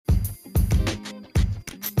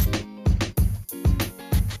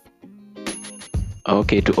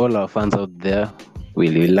Okay, to all our fans out there,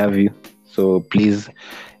 we love you. So please,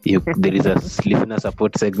 there is a listener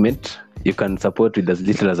support segment. You can support with as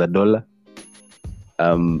little as $1.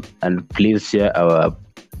 And please share our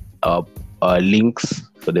our links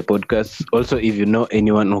for the podcast. Also, if you know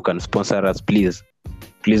anyone who can sponsor us, please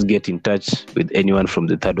get in touch with anyone from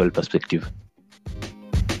the Third World Perspective.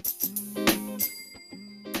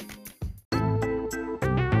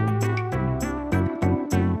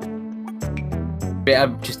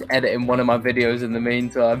 I'm just editing one of my videos in the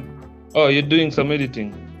meantime. Oh, you're doing some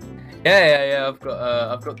editing? Yeah. I've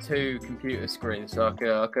got two computer screens, so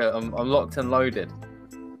I'm locked and loaded.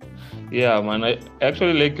 Yeah, man. I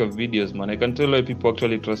actually like your videos, man. I can tell why people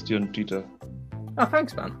actually trust you on Twitter. Oh,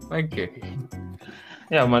 thanks, man. Thank you.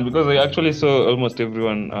 Yeah, man. Because I actually saw almost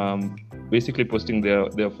everyone basically posting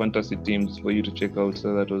their fantasy teams for you to check out.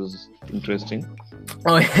 So that was interesting.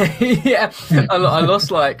 Oh yeah, I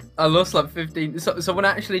lost like 15. Someone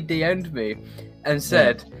actually DM'd me and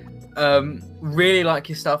said, "Really like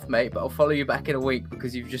your stuff, mate, but I'll follow you back in a week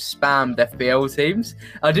because you've just spammed FPL teams."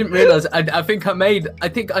 I didn't realize. I think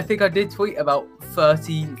I did tweet about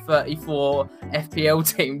 34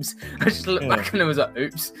 FPL teams. I just looked back and I was like,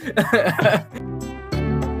 "Oops."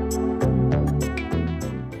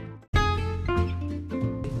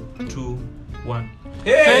 2, 1.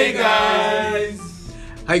 Hey guys!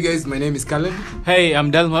 Hi guys, my name is Caleb. Hey,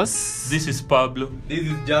 I'm Delmas. This is Pablo. This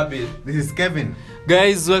is Jabir. This is Kevin.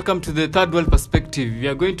 Guys, welcome to the Third World Perspective. We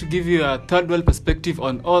are going to give you a Third World Perspective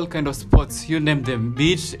on all kind of sports. You name them.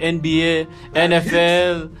 Beach, NBA,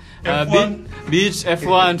 NFL, F1. beach,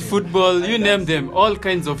 F1, football, you name them. All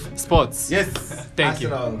kinds of sports. Yes. Thank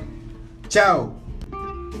you. Arsenal. Ciao.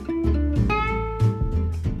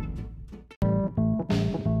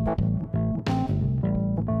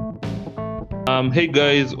 Hey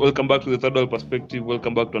guys, welcome back to the Third World Perspective.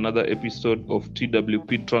 Welcome back to another episode of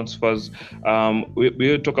TWP Transfers. We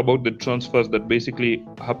will talk about the transfers that basically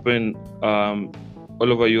happen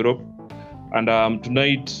all over Europe. And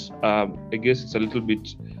tonight, I guess it's a little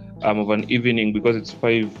bit of an evening because it's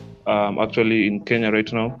 5 actually in Kenya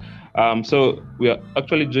right now. So we are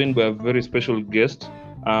actually joined by a very special guest,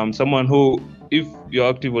 someone who, if you're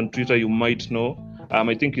active on Twitter, you might know.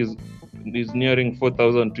 I think is nearing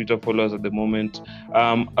 4,000 Twitter followers at the moment.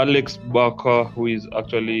 Alex Barker, who is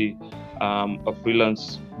actually a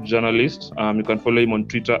freelance journalist. You can follow him on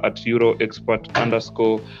Twitter at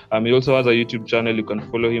EuroExpert_. He also has a YouTube channel. You can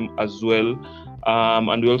follow him as well.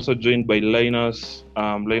 And we're also joined by Linus.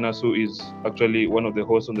 Linus, who is actually one of the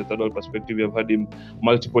hosts on the Third World Perspective. We have had him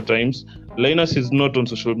multiple times. Linus is not on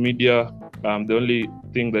social media. The only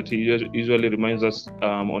thing that he usually reminds us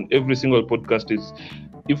on every single podcast is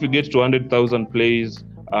if we get to 100,000 plays,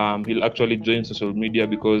 he'll actually join social media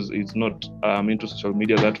because he's not into social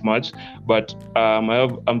media that much. But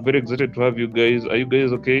I'm very excited to have you guys. Are you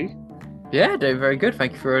guys okay? Yeah, doing very good.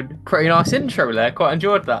 Thank you for a pretty nice intro there. Quite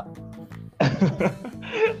enjoyed that.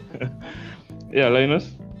 Yeah,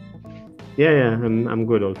 Linus? Yeah, I'm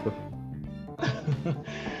good also.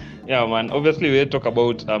 Yeah, man. Obviously, we'll talk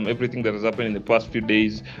about everything that has happened in the past few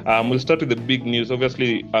days. We'll start with the big news.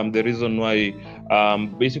 Obviously, the reason why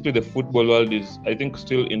basically the football world is, I think,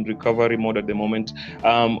 still in recovery mode at the moment.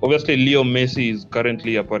 Obviously, Leo Messi is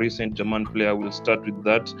currently a Paris Saint-Germain player. We'll start with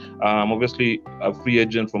that. Obviously, a free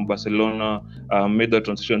agent from Barcelona made the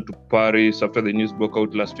transition to Paris after the news broke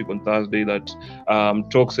out last week on Thursday that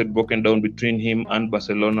talks had broken down between him and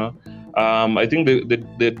Barcelona. I think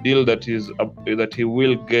the deal that he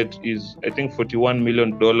will get is, I think, $41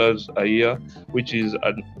 million a year, which is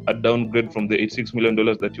a downgrade from the $86 million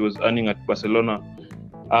that he was earning at Barcelona.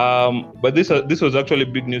 But this was actually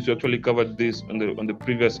big news. We actually covered this on the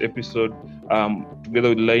previous episode together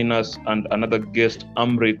with Linus and another guest,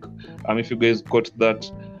 Amrik. If you guys caught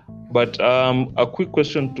that. But a quick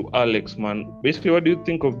question to Alex, man. Basically, what do you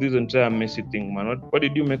think of this entire Messi thing, man? What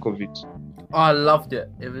did you make of it? I loved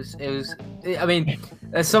it. It was. I mean,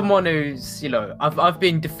 as someone who's, I've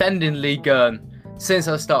been defending Ligue 1 since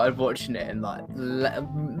I started watching it in like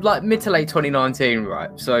mid to late 2019, right?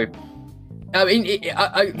 So, I mean,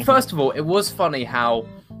 first of all, it was funny how,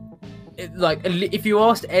 if you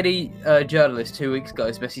asked any journalist 2 weeks ago,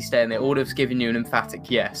 is Messi staying there, all would have given you an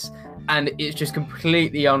emphatic yes. And it's just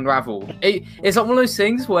completely unraveled. It's like one of those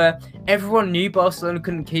things where everyone knew Barcelona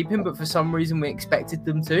couldn't keep him, but for some reason we expected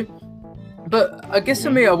them to. But I guess for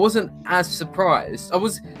me, I wasn't as surprised.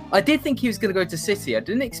 I did think he was going to go to City. I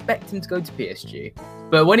didn't expect him to go to PSG.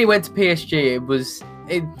 But when he went to PSG, I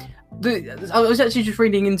was actually just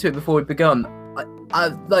reading into it before we begun. I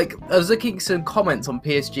was looking at some comments on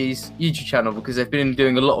PSG's YouTube channel because they've been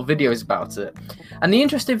doing a lot of videos about it. And the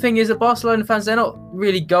interesting thing is that Barcelona fans, they're not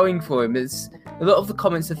really going for him. It's a lot of the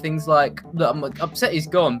comments are things like, look, I'm upset he's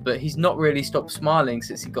gone, but he's not really stopped smiling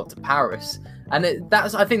since he got to Paris. And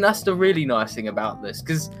I think that's the really nice thing about this,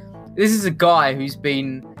 because this is a guy who's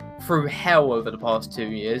been through hell over the past 2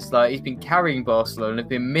 years. Like, he's been carrying Barcelona,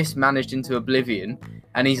 been mismanaged into oblivion,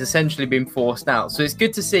 and he's essentially been forced out. So it's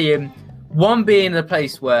good to see him, one, being in a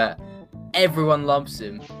place where everyone loves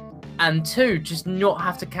him, and two, just not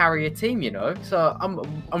have to carry a team, you know. So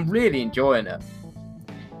I'm really enjoying it.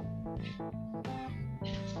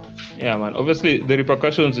 Yeah, man. Obviously, the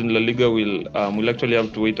repercussions in La Liga we'll actually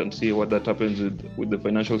have to wait and see what that happens with the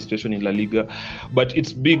financial situation in La Liga. But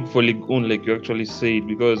it's big for Ligue 1, like you actually said,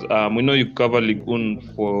 because we know you cover Ligue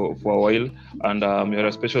 1 for a while, and you're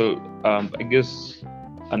a special, I guess,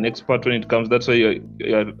 an expert when it comes. That's why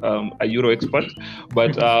you're a Euro expert.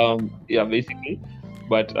 But yeah, basically.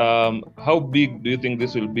 But how big do you think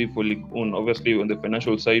this will be for Ligue 1? Obviously, on the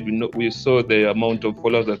financial side, we saw the amount of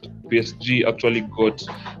followers that PSG actually got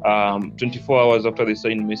 24 hours after they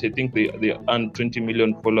signed Messi. I think they earned 20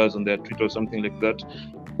 million followers on their Twitter or something like that.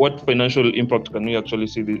 What financial impact can we actually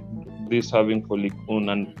see this having for Ligue 1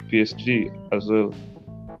 and PSG as well?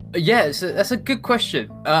 Yeah, that's a good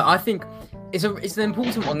question. I think it's an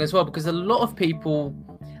important one as well, because a lot of people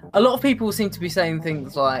seem to be saying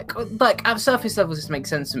things like at surface levels, this makes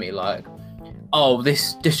sense to me. Like, oh,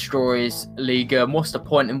 this destroys Liga, and what's the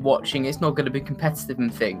point in watching? It's not going to be competitive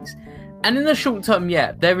and things. And in the short term,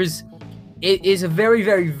 yeah, it is a very,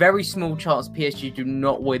 very, very small chance PSG do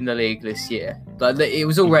not win the league this year. Like, it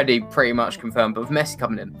was already pretty much confirmed, but with Messi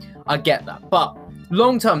coming in, I get that. But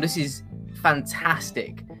long term, this is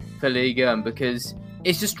fantastic for Liga, because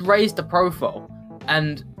it's just raised the profile.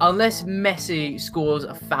 And unless Messi scores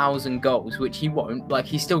 1,000 goals, which he won't, like,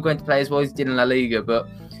 he's still going to play as well as he did in La Liga, but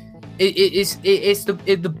it's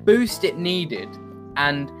the boost it needed.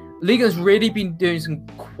 And Liga's really been doing some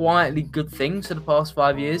quietly good things for the past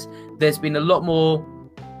 5 years. There's been a lot more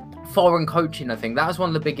foreign coaching, I think. That was one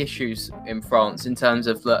of the big issues in France, in terms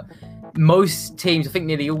of that most teams, I think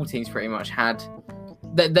nearly all teams pretty much had,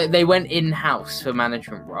 they went in-house for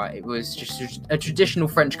management, right? It was just a traditional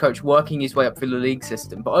French coach working his way up through the league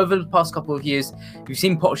system. But over the past couple of years, you've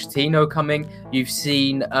seen Pochettino coming. You've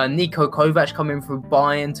seen Niko Kovac coming through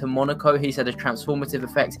Bayern to Monaco. He's had a transformative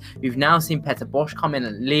effect. You've now seen Peter Bosz come in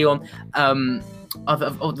at Lyon.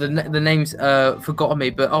 The name's forgotten me,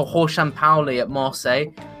 but Jorge Sampaoli at Marseille,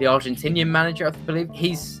 the Argentinian manager, I believe.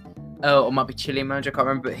 He's, or might be Chilean manager, I can't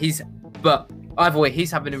remember, but either way, he's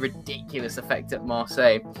having a ridiculous effect at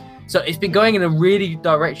Marseille. So it's been going in a really good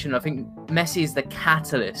direction. I think Messi is the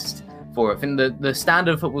catalyst for it. I think the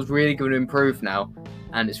standard of football is really going to improve now,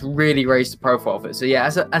 and it's really raised the profile of it. So yeah,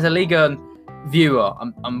 as a Liga viewer,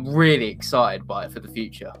 I'm really excited by it for the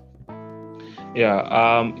future.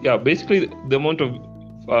 Yeah, basically the amount of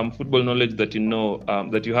football knowledge that you know,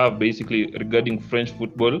 that you have basically regarding French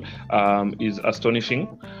football is astonishing.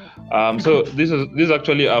 So this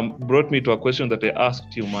actually brought me to a question that I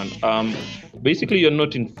asked you, man. Basically, you're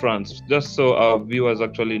not in France, just so our viewers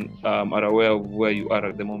actually are aware of where you are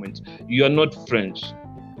at the moment. You are not French.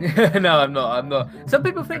 No, I'm not. Some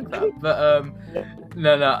people think that, but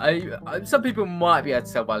no. Some people might be able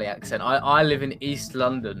to tell by the accent. I live in East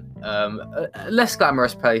London, a less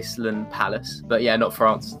glamorous place than Paris, but yeah, not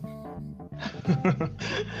France.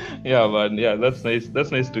 Yeah, man. Yeah, that's nice. That's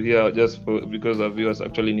nice to hear. Because our viewers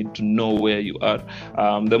actually need to know where you are.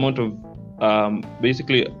 The amount of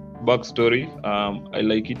basically backstory, I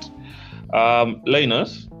like it.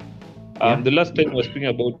 Linus. The last time we were speaking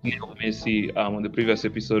about Leo Messi on the previous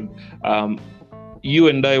episode, you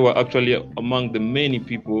and I were actually among the many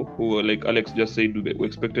people who were, like Alex just said, we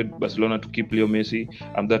expected Barcelona to keep Leo Messi,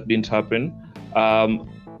 and that didn't happen.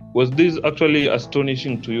 Was this actually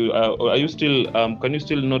astonishing to you? Or are you still? Can you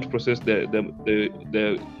still not process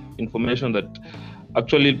the information that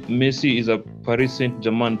actually Messi is a Paris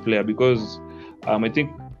Saint-Germain player? Because I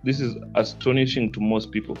think this is astonishing to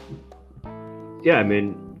most people. Yeah, I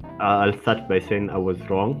mean, I'll start by saying I was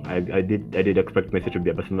wrong. I did expect Messi to be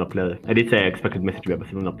a Barcelona player. I did say I expected Messi to be a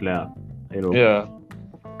Barcelona player.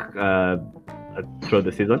 Throughout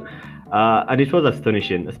the season. And it was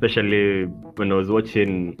astonishing, especially when I was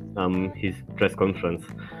watching his press conference.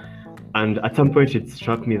 And at some point, it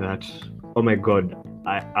struck me that, oh my God,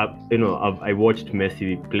 I watched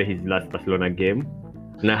Messi play his last Barcelona game,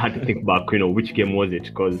 and I had to think back, which game was it?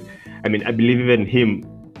 Because I mean, I believe even him,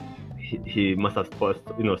 he must have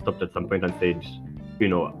stopped at some point and said,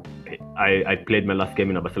 I played my last game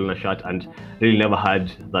in a Barcelona shirt and really never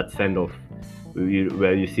had that send off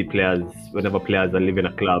where you see players, whenever players are leaving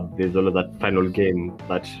a club, there's always that final game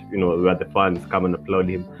that, where the fans come and applaud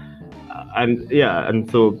him. And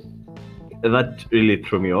so that really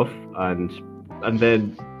threw me off. And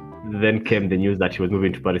then came the news that he was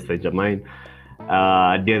moving to Paris Saint-Germain.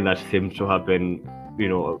 Then that seemed to happen,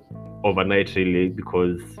 overnight really,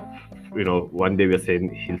 because one day we were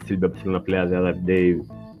saying he'll still be a Barcelona player, the other day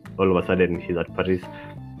all of a sudden he's at Paris.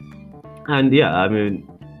 And yeah, I mean,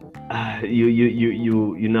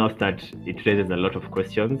 you now start, it raises a lot of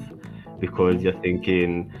questions, because you're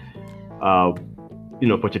thinking,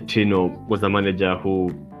 Pochettino was a manager who,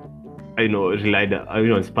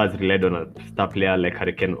 Spurs relied on a star player like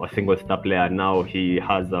Harry Kane, or a single star player. Now he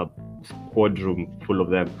has a squad room full of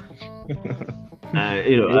them. And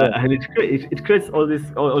it creates all these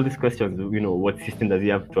questions. What system does he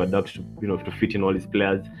have to adapt to? To fit in all these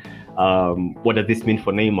players. What does this mean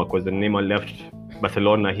for Neymar? Because when Neymar left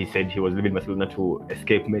Barcelona, he said he was leaving Barcelona to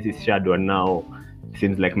escape Messi's shadow, and now it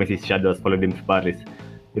seems like Messi's shadow has followed him to Paris.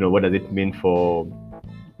 What does it mean for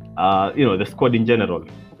the squad in general?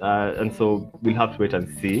 And so we'll have to wait and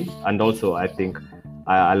see. And also, I think,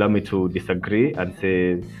 allow me to disagree and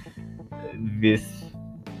say this.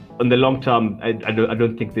 On the long term, I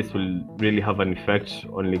don't think this will really have an effect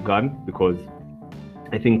on Ligue 1, because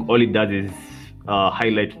I think all it does is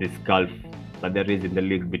highlight this gulf that there is in the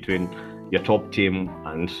league between your top team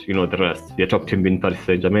and the rest. Your top team being Paris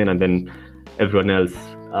Saint-Germain, and then everyone else,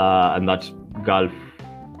 and that gulf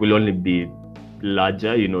will only be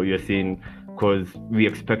larger. You're seeing, because we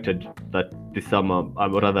expected that this summer, or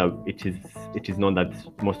rather, it is known that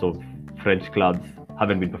most of French clubs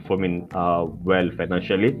haven't been performing well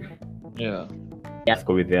financially. Yeah. Let's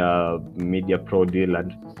go with their media pro deal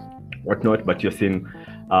and whatnot. But you're seeing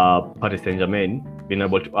Paris Saint-Germain being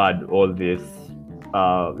able to add all this,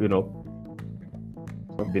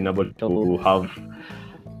 being able to have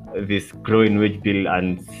this growing wage bill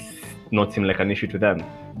and not seem like an issue to them.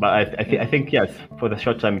 But I think yes, for the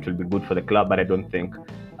short time it will be good for the club, but I don't think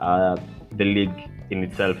the league in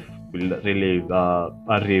itself will really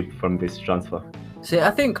reap from this transfer. See,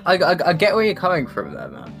 I think I get where you're coming from there,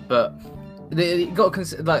 man. But you got to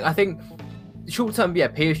consider, I think short term,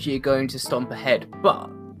 PSG are going to stomp ahead, but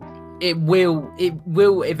it will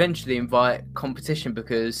eventually invite competition,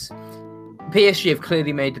 because PSG have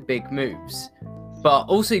clearly made the big moves. But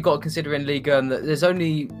also you've got to consider in Ligue 1 that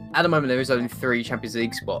at the moment there is only 3 Champions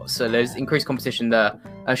League spots, so there's increased competition there.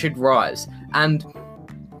 Should rise, and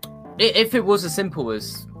if it was as simple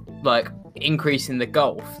as increasing the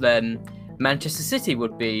gulf, then Manchester City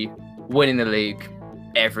would be winning the league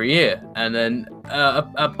every year, and then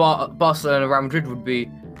Barcelona, Real Madrid would be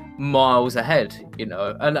miles ahead,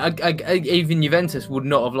 and even Juventus would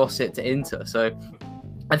not have lost it to Inter. So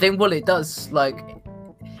I think what it does,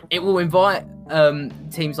 it will invite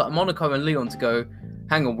teams like Monaco and Lyon to go,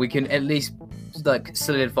 hang on, we can at least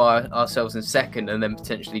solidify ourselves in second and then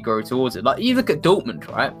potentially grow towards it. You look at Dortmund,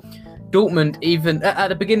 right? Dortmund, even at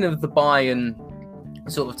the beginning of the Bayern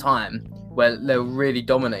sort of time, where they were really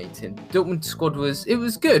dominating, Dortmund squad was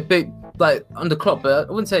good, but under Klopp, but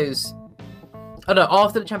I wouldn't say it was. I don't know,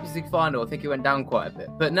 after the Champions League final, I think it went down quite a bit.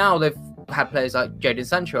 But now they've had players like Jadon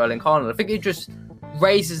Sancho, Erling Haaland. I think it just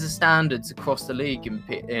raises the standards across the league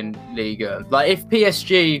in Liga. If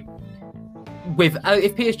PSG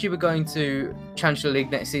were going to challenge the league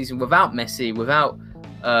next season without Messi, without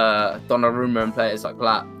Donnarumma and players like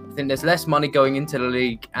that, I think there's less money going into the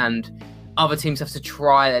league, and other teams have to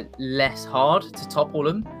try less hard to topple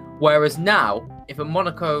them. Whereas now, if a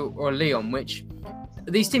Monaco or a Lyon, which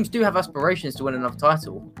these teams do have aspirations to win another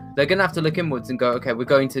title, they're going to have to look inwards and go, okay, we're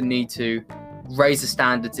going to need to raise the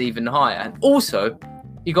standards even higher. And also,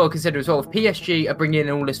 you got to consider as well, if PSG are bringing in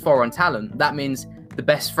all this foreign talent, that means the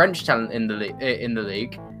best French talent in the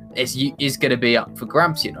league is going to be up for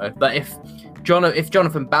grabs, But if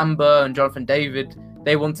Jonathan Bamba and Jonathan David,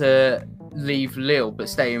 they want to leave Lille but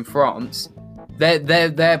stay in France,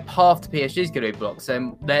 their path to PSG is going to be blocked.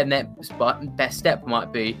 So their next best step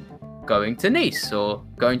might be going to Nice or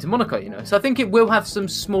going to Monaco, So I think it will have some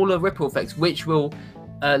smaller ripple effects, which will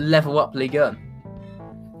level up Ligue 1.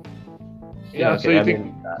 Yeah. Okay, So you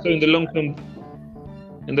think so in the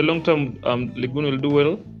long term, Ligue 1 will do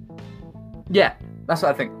well? Yeah, that's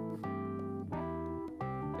what I think.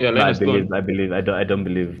 Yeah, I don't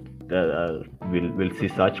believe that we'll see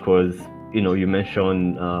such, because you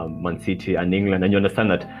mentioned Man City and England, and you understand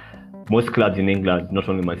that most clubs in England, not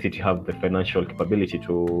only Man City, have the financial capability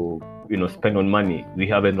to spend on money. We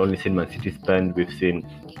haven't only seen Man City spend; we've seen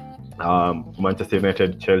Manchester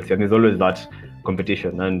United, Chelsea, and there's always that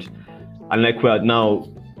competition. And unlike where now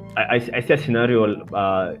I see a scenario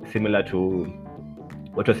similar to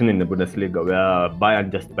what was seen in the Bundesliga, where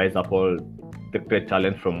Bayern just buys up all the great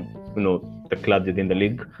talent from the clubs within the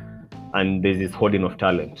league, and there's this hoarding of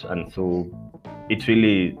talent, and so it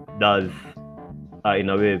really does, in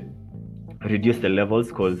a way, reduce the levels,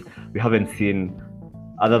 because we haven't seen,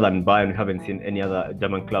 other than Bayern, we haven't seen any other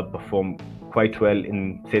German club perform quite well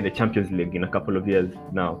in, say, the Champions League in a couple of years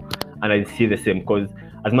now. And I see the same, because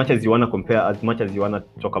as much as you want to compare, as much as you want to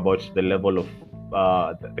talk about the level of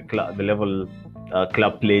the level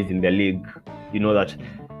club plays in the league, you know that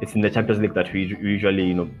it's in the Champions League that we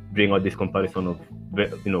usually bring out this comparison of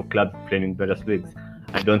clubs playing in various leagues.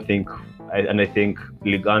 I think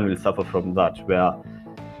Ligue 1 will suffer from that, where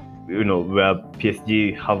where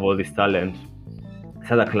PSG have all this talent.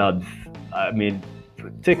 Other clubs, I mean,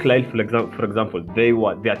 take Lille for example. They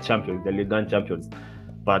are champions, they're Ligue 1 champions,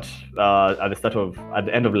 but at the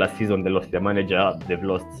end of last season, they lost their manager. They've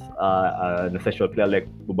lost an essential player like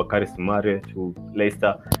Boubakary Soumaré to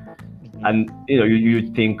Leicester, and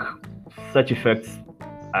you think such effects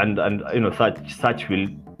and such will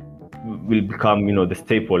become the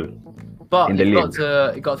staple. But in the you've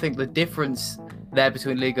league. got to think the difference there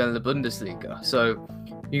between Liga and the Bundesliga. So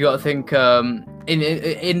you got to think in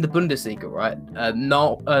the Bundesliga, right?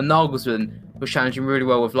 Nagelsmann was challenging really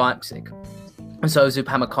well with Leipzig, and so is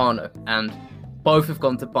Upamecano, and both have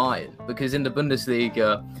gone to Bayern, because in the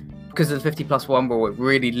Bundesliga, because of the 50+1 rule, it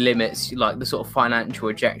really limits like the sort of financial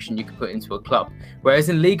ejection you can put into a club. Whereas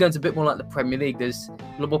in Liga, it's a bit more like the Premier League. There's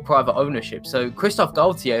a lot more private ownership. So Christophe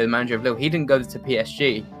Galtier, the manager of Lille, he didn't go to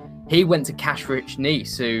PSG. He went to cash-rich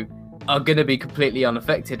Nice, who are going to be completely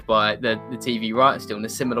unaffected by the TV rights still, in a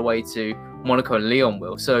similar way to Monaco and Lyon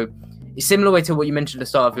will. So it's similar way to what you mentioned at the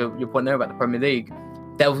start of your point there about the Premier League.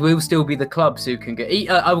 There will still be the clubs who can get...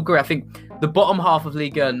 I agree. I think the bottom half of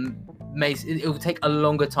Liga it will take a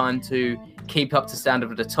longer time to keep up to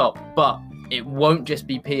standard at the top, but it won't just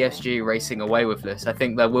be PSG racing away with this. I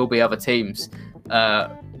think there will be other teams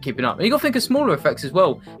keeping up. And you got to think of smaller effects as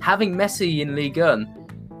well. Having Messi in Ligue 1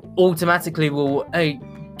 automatically will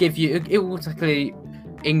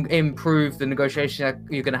improve the negotiation that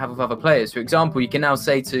you're going to have with other players. For example, you can now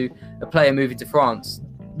say to a player moving to France,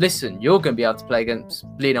 listen, you're going to be able to play against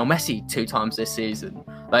Lionel Messi 2 times this season.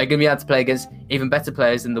 Like, you're going to be able to play against even better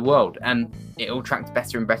players in the world, and it'll attract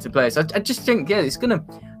better and better players. I just think, it's going to,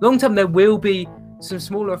 long term, there will be some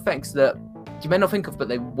smaller effects that you may not think of, but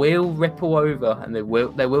they will ripple over and they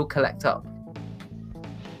will collect up.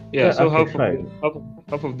 Yeah, so half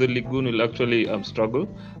of the Ligue 1 will actually struggle.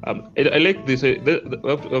 I like this.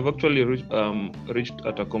 I've actually reached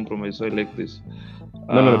at a compromise. So I like this.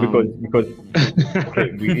 No, because okay,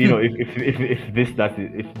 if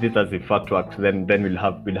this does in fact work, then we'll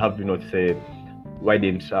have to say, why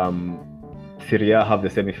didn't Serie A have the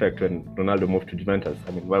same effect when Ronaldo moved to Juventus?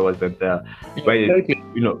 I mean, why wasn't there? Why slightly.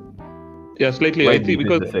 Yeah, slightly. Why I think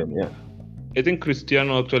because the same, yeah. I think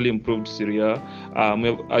Cristiano actually improved Serie A.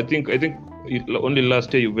 I think only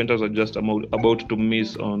last year Juventus are just about to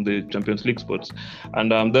miss on the Champions League spots,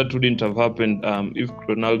 and that wouldn't have happened if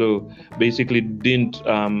Ronaldo basically didn't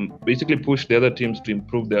push the other teams to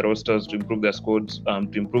improve their rosters, to improve their squads,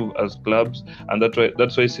 to improve as clubs, and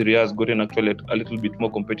that's why Serie A has gotten actually a little bit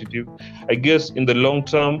more competitive. I guess in the long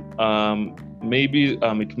term, maybe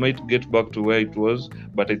it might get back to where it was,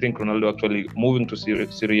 but I think Ronaldo actually moving to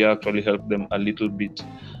Serie A actually helped them a little bit.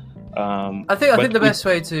 I think the best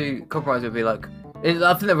way to compromise would be I think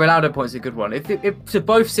the Ronaldo point is a good one. If to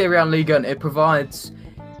both Serie A and Ligue 1, it provides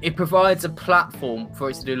a platform for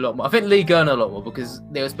it to do a lot more. I think Ligue 1 a lot more because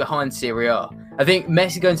it was behind Serie A. I think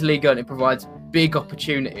Messi going to Ligue 1, it provides big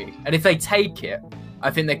opportunity, and if they take it, I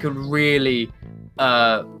think they could really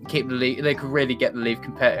keep the league. They could really get the league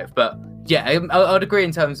competitive. But yeah, I'd agree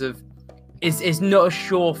in terms of. It's not a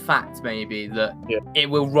sure fact, maybe, that it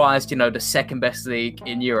will rise to, the second best league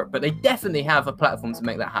in Europe, but they definitely have a platform to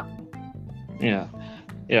make that happen. Yeah.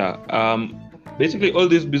 Basically, all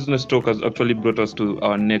this business talk has actually brought us to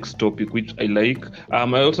our next topic, which I like.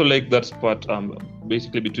 I also like that spot,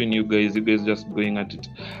 basically between you guys just going at it.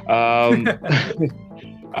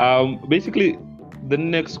 Basically, the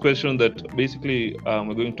next question that basically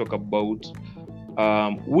we're going to talk about,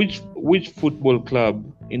 which football club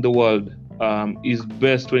in the world is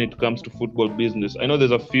best when it comes to football business? I know there's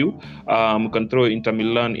a few. We can throw Inter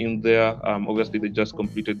Milan in there. Obviously, they just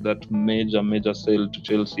completed that major sale to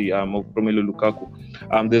Chelsea of Romelu Lukaku.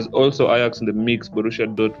 There's also Ajax in the mix, Borussia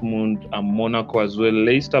Dortmund, Monaco as well.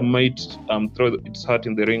 Leicester might throw its hat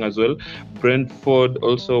in the ring as well. Brentford,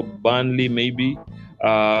 also Burnley maybe.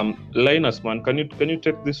 Linus, man, can you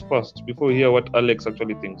take this first before we hear what Alex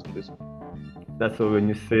actually thinks on this? That's what when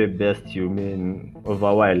you say best, you mean over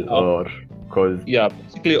a while, or because Yeah,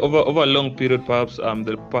 basically over a long period, perhaps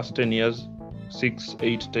the past 10 years, 6,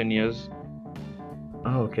 8, 10 years.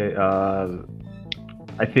 Oh, okay.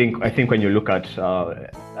 I think when you look at,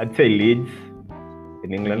 I'd say Leeds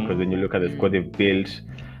in England, because when you look at the squad they've built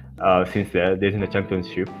since they're in the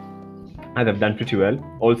Championship, and they've done pretty well.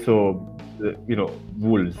 Also,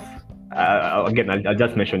 Wolves. Again, I'll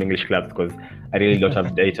just mention English clubs because I really don't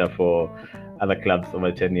have data for other clubs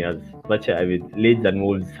over 10 years. But yeah, I mean, Leeds and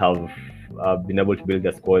Wolves have been able to build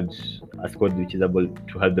a squad which is able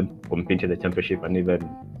to help them compete in the Championship and even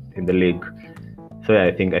in the league. So yeah,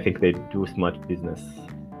 I think they do smart business,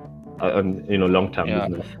 long-term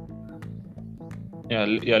business. Yeah,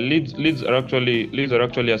 Leeds are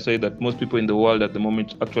actually a side that most people in the world at the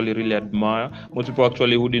moment actually really admire. Most people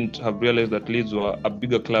actually wouldn't have realized that Leeds were a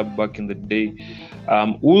bigger club back in the day.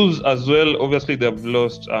 Wolves as well, obviously they have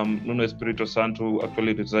lost Nuno Espirito Santo, who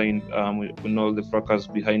actually resigned. We know all the fracas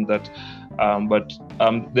behind that. But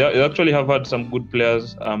they actually have had some good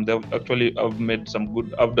players. They actually have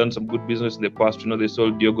done some good business in the past. They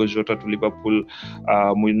sold Diogo Jota to Liverpool.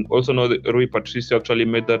 We also know that Rui Patricio actually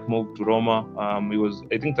made that move to Roma. He was,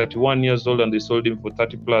 I think, 31 years old, and they sold him for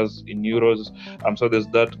 30 plus in euros. So there's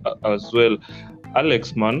that as well.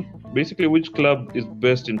 Alex, man, basically, which club is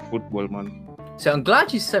best in football, man? So I'm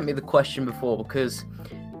glad you sent me the question before, because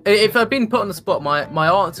if I'd been put on the spot, my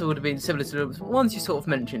answer would have been similar to the ones you sort of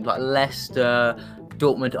mentioned, like Leicester,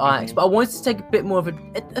 Dortmund, Ajax. But I wanted to take a bit more of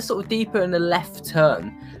a sort of deeper in the left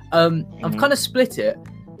turn. I've kind of split it.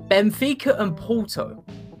 Benfica and Porto.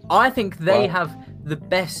 I think they have the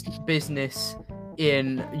best business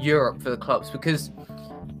in Europe for the clubs, because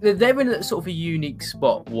they're in a sort of a unique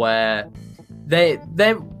spot where they're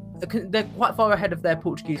quite far ahead of their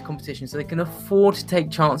Portuguese competition, so they can afford to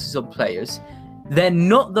take chances on players. They're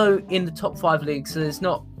not, though, in the top 5 leagues, so there's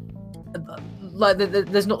not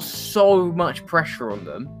so much pressure on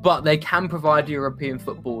them, but they can provide European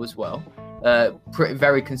football as well,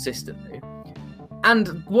 very consistently.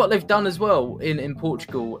 And what they've done as well in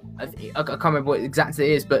Portugal, I can't remember what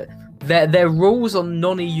exactly it is, but their rules on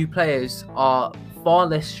non-EU players are far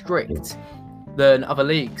less strict than other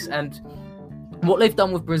leagues. And what they've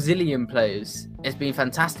done with Brazilian players has been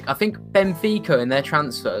fantastic. I think Benfica in their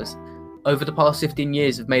transfers over the past 15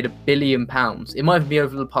 years have made £1 billion. It might even be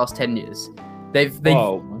over the past 10 years. They've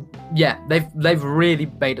really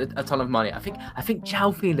made a ton of money. I think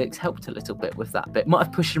João Felix helped a little bit with that bit. Might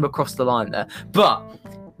have pushed him across the line there. But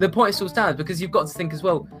the point still stands, because you've got to think as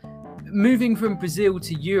well, moving from Brazil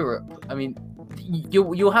to Europe, I mean,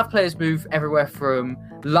 you'll have players move everywhere from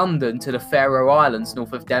London to the Faroe Islands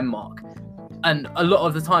north of Denmark. And a lot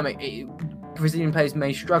of the time, Brazilian players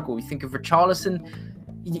may struggle. You think of Richarlison,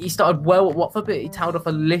 he started well at Watford, but he tailed off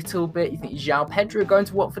a little bit. You think João Pedro going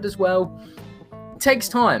to Watford as well. It takes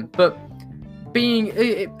time, but being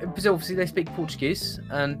Brazil, obviously they speak Portuguese,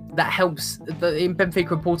 and that helps. In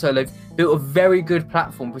Benfica and Porto, they've built a very good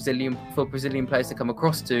platform for Brazilian players to come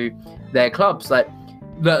across to their clubs. Like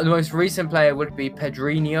the most recent player would be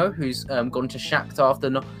Pedrinho, who's gone to Shakhtar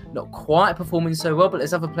after not quite performing so well. But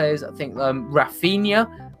there's other players. I think Rafinha,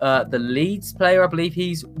 the Leeds player, I believe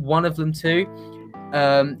he's one of them too.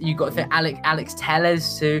 You've got to think Alex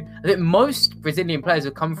Telles too. I think most Brazilian players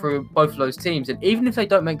have come through both of those teams, and even if they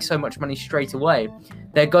don't make so much money straight away,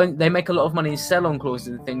 they make a lot of money in sell-on clauses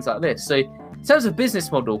and things like this. So in terms of business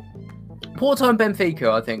model, Porto and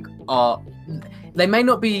Benfica, I think, they may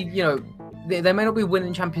not be, they may not be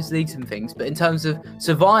winning Champions Leagues and things, but in terms of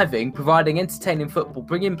surviving, providing entertaining football,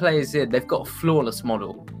 bringing players in, they've got a flawless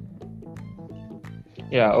model.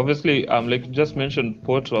 Yeah, obviously, like you just mentioned,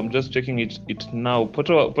 Porto, I'm just checking it now.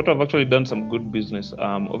 Porto have actually done some good business.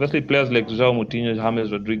 Obviously, players like João Moutinho,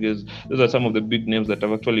 James Rodriguez, those are some of the big names that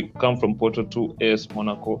have actually come from Porto to AS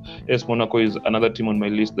Monaco. AS Monaco is another team on my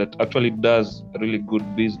list that actually does really good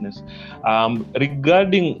business.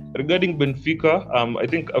 Regarding Benfica, I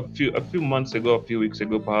think a few weeks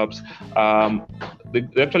ago perhaps,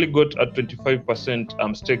 they actually got a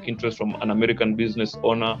 25% stake interest from an American business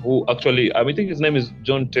owner who actually, I think his name is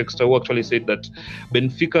John Textor, who actually said that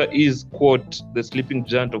Benfica is, quote, the sleeping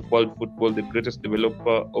giant of world football, the greatest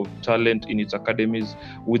developer of talent in its academies,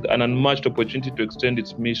 with an unmatched opportunity to extend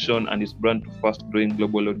its mission and its brand to fast-growing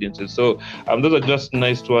global audiences. So those are just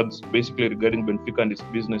nice words, basically, regarding Benfica and its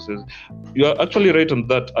businesses. You are actually right on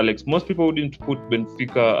that, Alex. Most people wouldn't put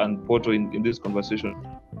Benfica and Porto in this conversation.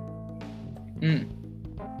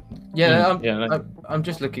 I'm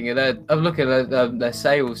just looking at their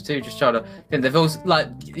sales too, just trying to think. They've also, like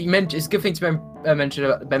you mentioned, it's a good thing to mention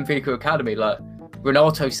about the Benfica Academy. Like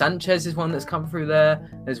Renato Sanchez is one that's come through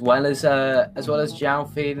there, as well as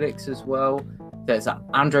João Felix as well. There's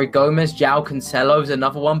Andre Gomez, João Cancelo is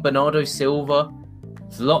another one. Bernardo Silva.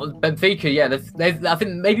 There's a lot of Benfica. Yeah, I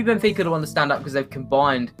think maybe Benfica don't want to stand up because they've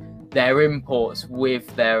combined their imports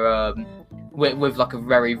with their with like a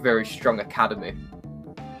very, very strong academy.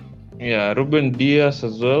 Yeah, Ruben Diaz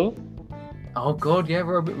as well. Oh God, yeah,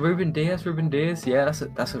 Ruben Diaz. Yeah,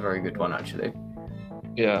 that's a very good one actually.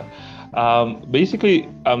 Yeah. Basically,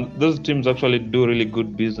 those teams actually do really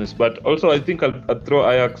good business, but also I think I'll throw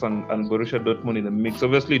Ajax and Borussia Dortmund in the mix.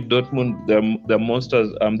 Obviously, Dortmund, they're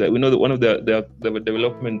monsters. We know that one of their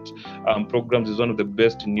development programs is one of the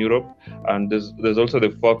best in Europe, and there's also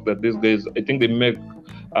the fact that these guys, I think they make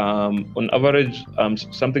on average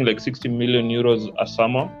something like 60 million euros a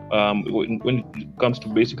summer when it comes to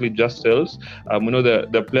basically just sales. We know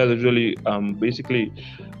that the players usually basically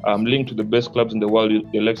linked to the best clubs in the world,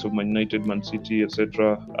 the likes of Man United, Man City,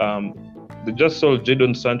 etc. They just sold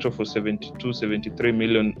Jadon Sancho for 73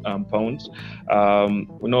 million pounds.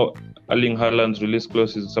 We know Erling Haaland's release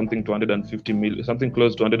clause is something close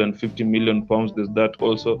to 150 million pounds. There's that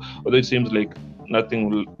also, although it seems like nothing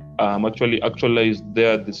will actually actualize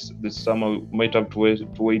there this summer. We might have to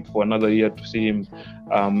wait for another year to see him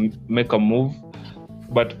make a move.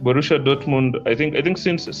 But Borussia Dortmund, I think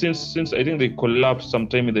since I think they collapsed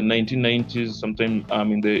sometime in the 1990s, sometime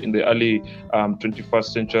in the early 21st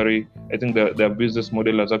century, I think their business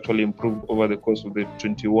model has actually improved over the course of the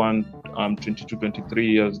 22,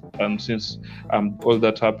 23 years since all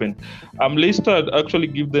that happened. Leicester I'd actually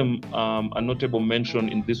give them a notable mention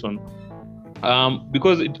in this one.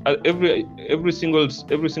 Because every single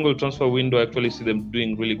transfer window, I actually see them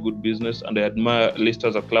doing really good business, and I admire Leicester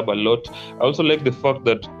as a club a lot. I also like the fact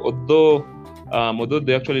that although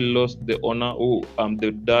they actually lost the owner,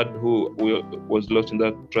 the dad who was lost in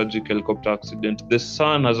that tragic helicopter accident, the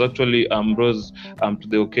son has actually rose to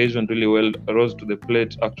the occasion really well, rose to the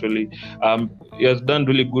plate actually. He has done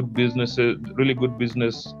really good business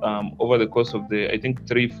over the course of the, I think,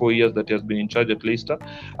 3-4 years that he has been in charge at Leicester.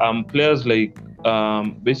 Players like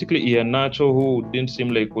basically Iheanacho, who didn't seem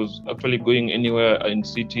like was actually going anywhere in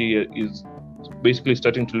City, is basically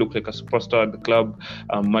starting to look like a superstar at the club.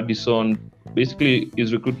 Maddison, basically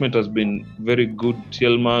his recruitment has been very good.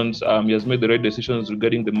 Tielemans, he has made the right decisions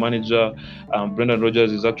regarding the manager. Brendan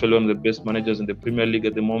Rodgers is actually one of the best managers in the Premier League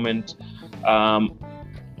at the moment.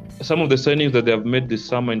 Some of the signings that they have made this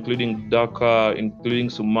summer, including Daka, including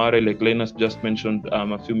Sumare, like Linus just mentioned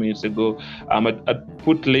a few minutes ago, I'd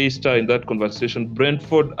put Leicester in that conversation.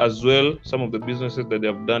 Brentford as well, some of the businesses that they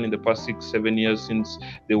have done in the past 6-7 years since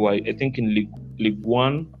they were, I think, in League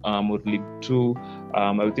One or League Two.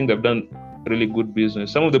 I think they've done really good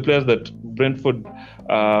business. Some of the players that Brentford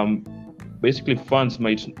basically fans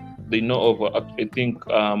they know of, I think,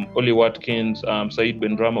 Oli Watkins, Said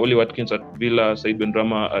Benrahma, Oli Watkins at Villa, Said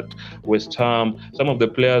Benrahma at West Ham. Some of the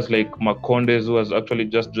players like Marcondes, who has actually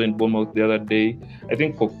just joined Bournemouth the other day, I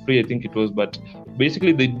think for free, I think it was, but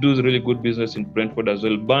basically they do really good business in Brentford as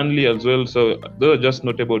well, Burnley as well. So those are just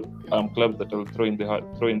notable clubs that I'll throw in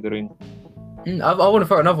the ring. I want to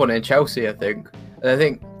throw another one in, Chelsea.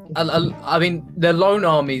 I mean, the loan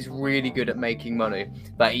army is really good at making money.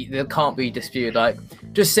 Like, there can't be disputed. Like,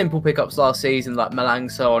 just simple pickups last season, like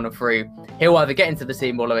Malangsa on a free. He'll either get into the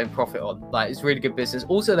team or they'll profit on. Like, it's really good business.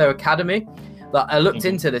 Also, their academy. Like, I looked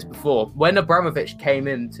into this before. When Abramovich came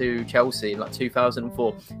into Chelsea in like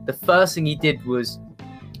 2004, the first thing he did was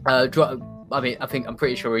I'm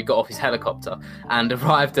pretty sure he got off his helicopter and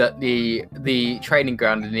arrived at the training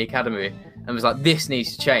ground in the academy and was like, "This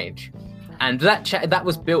needs to change." And that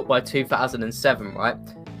was built by 2007, right?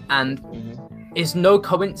 And it's no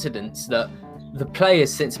coincidence that the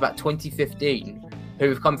players since about 2015 who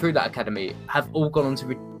have come through that academy have all gone on to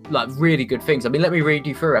really good things. I mean, let me read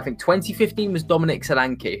you through. I think 2015 was Dominic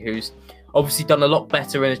Solanke, who's obviously done a lot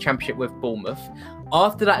better in the championship with Bournemouth.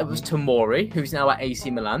 After that, it was Tomori, who's now at AC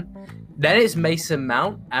Milan. Then it's Mason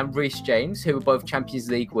Mount and Reece James, who were both Champions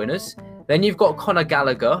League winners. Then you've got Conor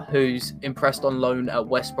Gallagher, who's impressed on loan at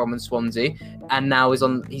West Brom and Swansea, and now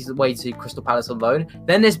he's away to Crystal Palace on loan.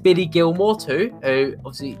 Then there's Billy Gilmore too, who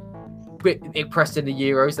obviously impressed in the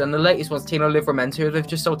Euros. And the latest one's Tino Livramento, who they've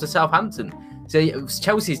just sold to Southampton. So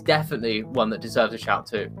Chelsea's definitely one that deserves a shout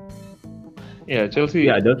too. Yeah, Chelsea.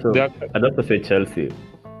 Yeah, I'd also say Chelsea,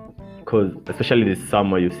 because especially this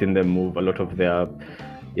summer, you've seen them move a lot of their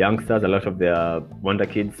youngsters, a lot of their wonder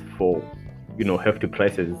kids for, hefty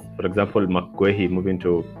prices. For example, McGuehi moving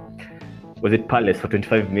to, was it Palace for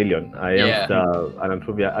 25 million? A youngster, an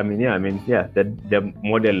Antrovia. The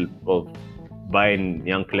model of buying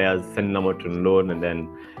young players, sending them out on loan, and then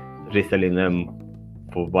reselling them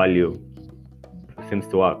for value seems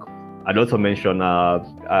to work. I'd also mention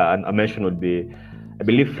a mention would be, I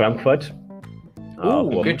believe, Frankfurt.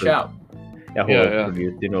 Ooh, good shout. Yeah, who have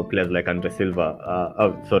produced, players like Andre Silva.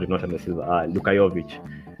 Not Andre Silva. Luka Jovic.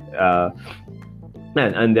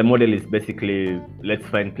 And the model is basically, let's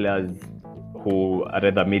find players who are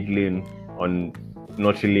rather middling on,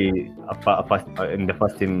 not really a first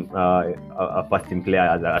team player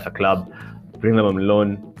as a club. Bring them on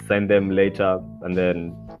loan, sign them later, and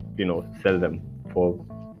then sell them for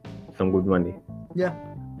some good money.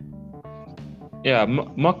 Yeah,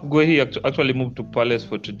 Mark Guehi actually moved to Palace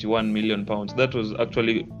for £21 million. That was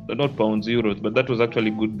actually not pounds, euros, but that was actually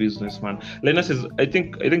good business, man. Linus is, I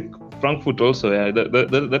think Frankfurt also. Yeah,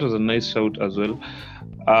 that was a nice shout as well.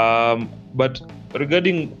 But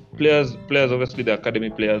regarding players, obviously the academy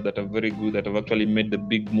players that are very good, that have actually made the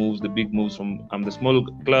big moves from the small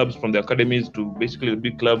clubs, from the academies to basically the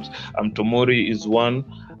big clubs. Tomori is one.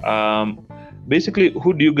 Basically,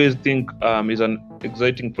 who do you guys think is an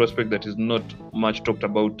exciting prospect that is not much talked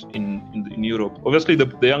about in Europe? Obviously,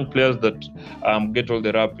 the young players that get all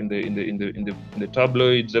the rap in the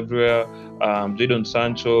tabloids everywhere. Jadon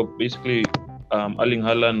Sancho, basically Erling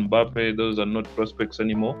Haaland, Mbappe. Those are not prospects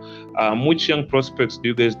anymore. Which young prospects do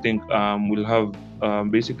you guys think will have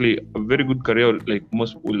basically a very good career? Like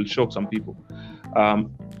most will shock some people.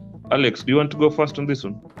 Alex, do you want to go first on this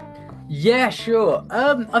one? Yeah, sure.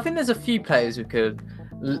 I think there's a few players we could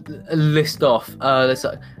list off.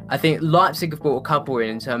 I think Leipzig have brought a couple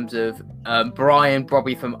in terms of Brian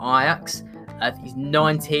Brobby from Ajax. He's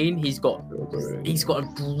 19. He's got a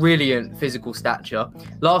brilliant physical stature.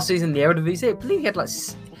 Last season, the Eredivisie, I believe he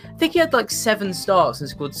had like 7 starts and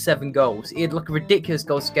scored 7 goals. He had like a ridiculous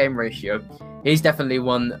goals to game ratio. He's definitely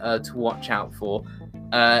one to watch out for.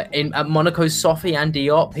 At Monaco, Sophie and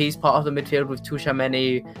Diop. He's part of the midfield with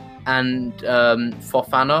Tchouaméni and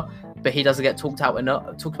Fofana, but he doesn't get talked about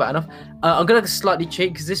enough. I'm gonna slightly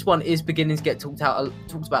cheat because this one is beginning to get talked about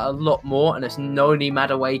a lot more, and it's Noni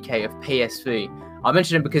Madueke of PSV. I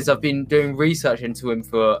mentioned him because I've been doing research into him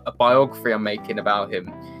for a biography I'm making about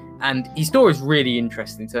him, and his story is really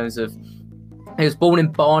interesting in terms of he was born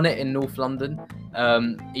in Barnet in North London.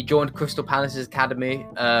 He joined Crystal Palace's academy.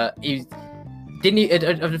 I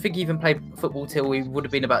don't think he even played football till he would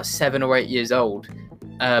have been about 7 or 8 years old.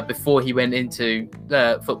 Before he went into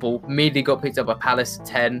football, immediately got picked up by Palace at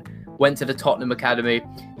 10, went to the Tottenham Academy.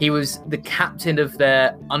 He was the captain of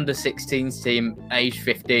their under-16s team at age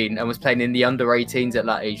 15 and was playing in the under-18s at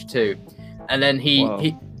that age too. And then he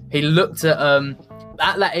looked at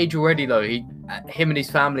that age already though. Him and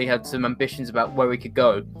his family had some ambitions about where he could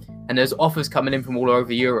go, and there's offers coming in from all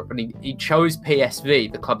over Europe, and he chose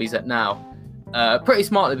PSV, the club he's at now, pretty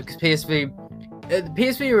smartly because PSV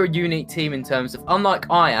are a unique team in terms of, unlike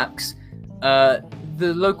Ajax, the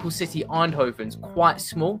local city Eindhoven's quite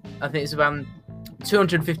small. I think it's around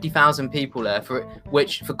 250,000 people there. For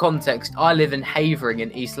context, I live in Havering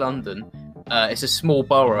in East London. It's a small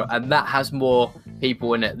borough, and that has more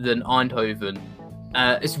people in it than Eindhoven.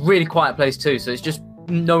 It's a really quiet place too, so it's just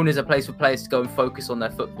known as a place for players to go and focus on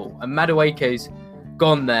their football. And Madueke's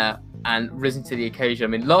gone there and risen to the occasion. I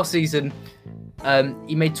mean, last season,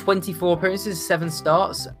 he made 24 appearances, 7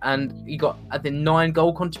 starts, and he got 9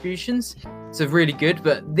 goal contributions. So really good.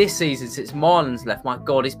 But this season, since Marlon's left, my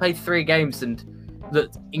God, he's played 3 games and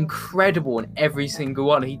looked incredible in every single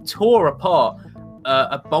one. He tore apart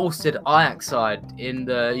a bolstered Ajax side in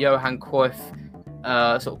the Johan Cruyff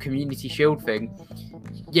sort of community shield thing.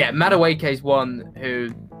 Yeah, Madueke is one who,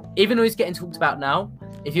 even though he's getting talked about now,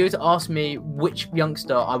 if you were to ask me which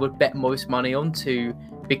youngster I would bet most money on to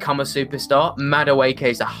become a superstar, Madueke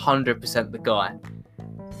is 100% the guy.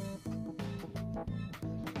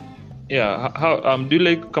 Yeah, how do you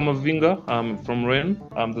like Camavinga from Rennes?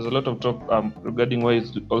 There's a lot of talk regarding why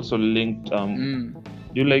he's also linked. Do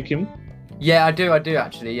you like him? Yeah, I do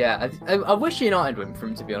actually. Yeah, I wish United went for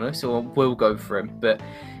him, to be honest, or will go for him. But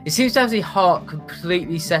it seems to have his heart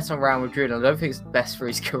completely set on Real Madrid. I don't think it's best for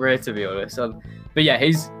his career, to be honest. But yeah,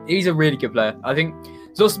 he's a really good player. I think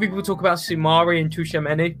there's also people who talk about Soumare and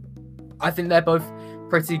Tchouaméni. I think they're both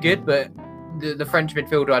pretty good, but the French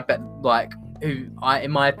midfielder I'd bet, who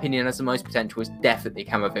in my opinion has the most potential, is definitely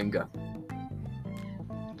Camavinga.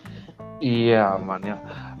 Yeah, man.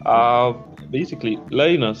 Yeah. Basically,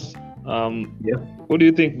 Linus. What do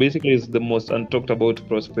you think basically is the most untalked about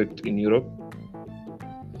prospect in Europe?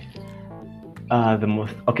 So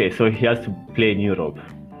he has to play in Europe.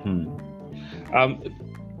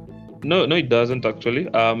 No, it doesn't actually.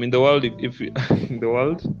 In the world, if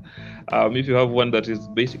you have one that is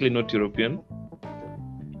basically not European,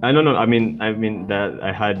 No. I mean that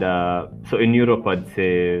I had. So in Europe, I'd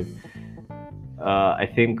say. I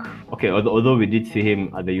think okay. Although we did see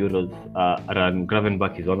him at the Euros, Ran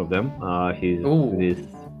Gravenberch is one of them. He's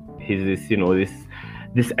this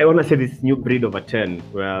this. I want to say this new breed of a 10,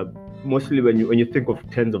 where mostly when you think of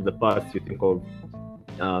 10s of the past, you think of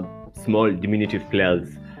small diminutive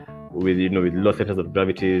players with with low centers of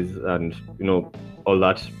gravities and all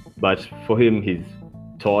that. But for him, he's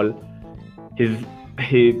tall. He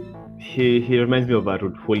reminds me of a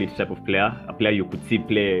Ruud Gullit type of player, a player you could see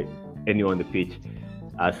play anywhere on the pitch.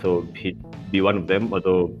 So he'd be one of them,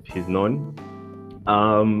 although he's known.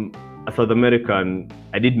 A South American,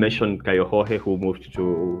 I did mention Caio Jorge, who moved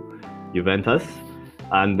to Juventus,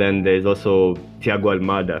 and then there's also Thiago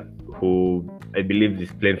Almada, who I believe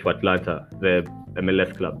is playing for Atlanta, the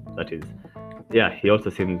MLS club, that is. Yeah, he also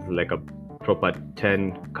seems like a proper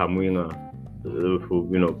 10 cam winger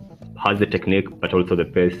who has the technique but also the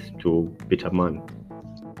pace to beat a man.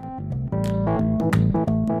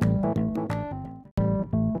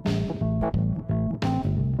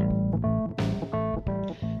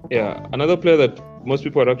 Yeah, another player that most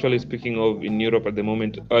people are actually speaking of in Europe at the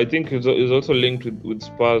moment, I think is also linked with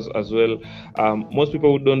Spurs as well. Most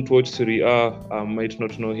people who don't watch Serie A might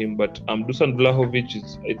not know him, but Dusan Vlahovic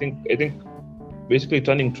is, I think basically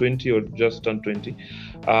turning 20 or just turned 20.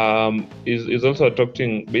 Is also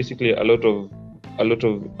attracting basically a lot of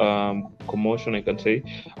commotion, I can say.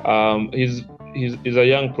 He's a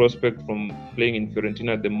young prospect from playing in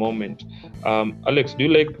Fiorentina at the moment. Alex, do you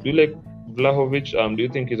like Vlahovic? Do you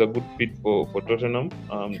think he's a good fit for Tottenham?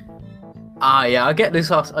 Yeah, I get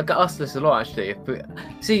asked this a lot actually. But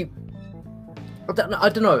see, I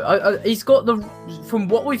don't know. He's got from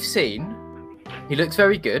what we've seen, he looks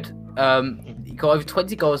very good. He got over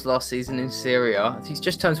 20 goals last season in Serie A. He's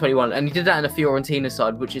just turned 21, and he did that in a Fiorentina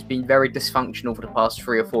side, which has been very dysfunctional for the past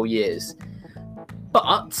 3 or 4 years.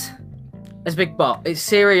 But there's a big but. It's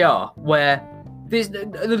Serie A, where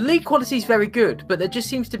the league quality is very good, but there just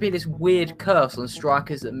seems to be this weird curse on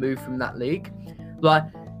strikers that move from that league. Like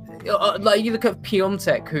you look at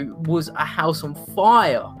Piontek, who was a house on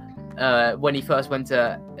fire when he first went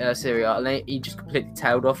to Serie A, and he just completely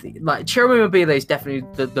tailed off. Like Ciro Immobile is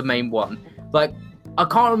definitely the main one. Like I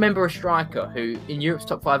can't remember a striker who in Europe's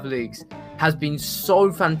top 5 leagues has been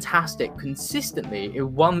so fantastic consistently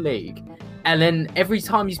in one league, and then every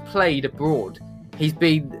time he's played abroad, he's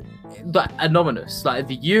been anonymous. Like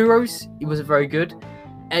the Euros, he wasn't very good.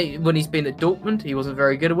 When he's been at Dortmund, he wasn't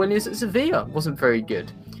very good. When he was at Sevilla, wasn't very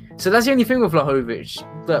good. So that's the only thing with Vlahovic.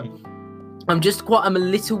 But I'm a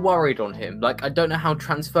little worried on him. Like I don't know how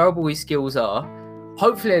transferable his skills are.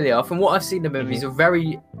 Hopefully they are. From what I've seen of him, he's a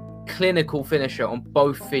very clinical finisher on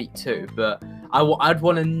both feet too. But I'd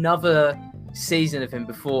want another season of him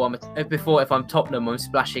before if I'm Tottenham, I'm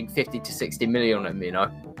splashing 50 to 60 million on him.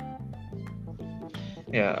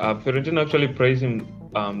 Yeah, Fiorentina actually praised him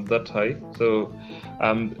that high. So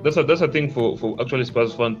that's a thing for actually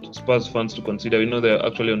Spurs fans to consider. They're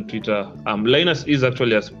actually on Twitter. Linus is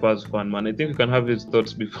actually a Spurs fan, man. I think we can have his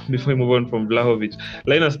thoughts before we move on from Vlahovic.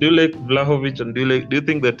 Linus, do you like Vlahovic, and do you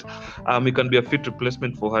think that he can be a fit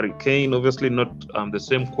replacement for Harry Kane? Obviously not the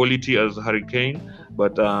same quality as Harry Kane,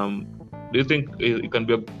 but do you think it can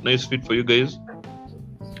be a nice fit for you guys?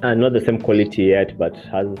 Not the same quality yet, but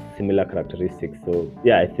has similar characteristics. So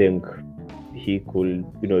yeah, I think he could,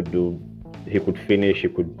 he could finish, he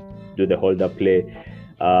could do the hold-up play,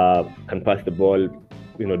 can pass the ball,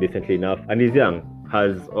 decently enough, and he's young,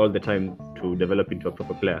 has all the time to develop into a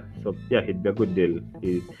proper player. So yeah, he'd be a good deal.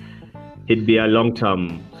 He'd be a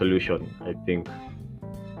long-term solution, I think.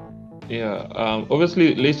 Yeah,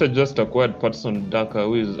 obviously Leicester just acquired Patson Daka,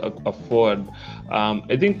 who is a forward.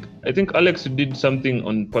 I think Alex did something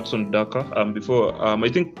on Patson Daka before. I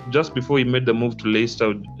think just before he made the move to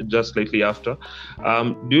Leicester, just slightly after.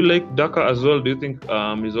 Do you like Daka as well? Do you think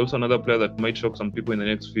he's also another player that might shock some people in the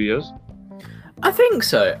next few years? I think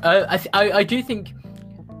so. I do think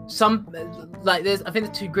I think there's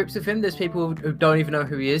 2 groups of him. There's people who don't even know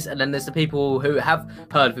who he is, and then there's the people who have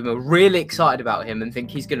heard of him, are really excited about him, and think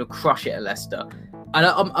he's going to crush it at Leicester. And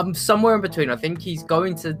I'm somewhere in between. I think he's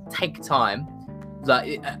going to take time.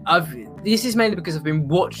 This is mainly because I've been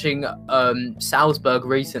watching Salzburg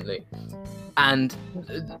recently, and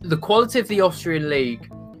the quality of the Austrian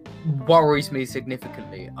league worries me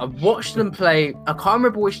significantly. I watched them play. I can't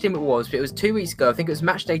remember which team it was, but it was 2 weeks ago. I think it was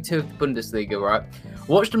match day 2 of the Bundesliga, right?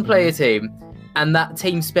 Watched them play a team, and that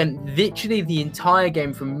team spent literally the entire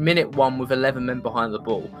game from minute 1 with 11 men behind the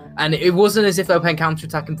ball. And it wasn't as if they were playing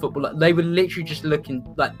counter-attacking football. They were literally just looking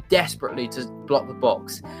desperately to block the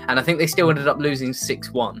box. And I think they still ended up losing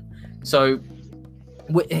 6-1. So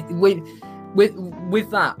with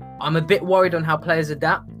that, I'm a bit worried on how players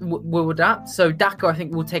will adapt. So Daka, I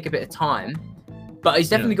think, will take a bit of time, but he's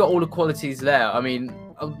definitely got all the qualities there. I mean,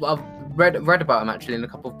 I've read about him actually in a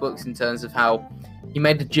couple of books in terms of how he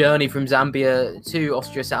made the journey from Zambia to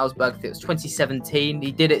Austria Salzburg. I think it was 2017.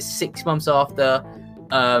 He did it 6 months after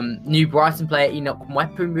new Brighton player Enoch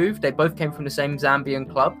Mwepu moved. They both came from the same Zambian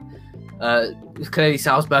club. Clearly,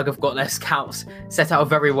 Salzburg have got their scouts set out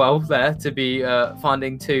very well there to be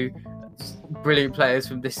finding two brilliant players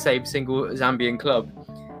from this same single Zambian club.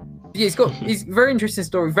 Yeah, he's a very interesting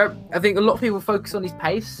story. I think a lot of people focus on his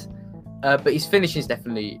pace, but his finish is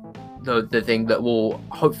definitely the thing that will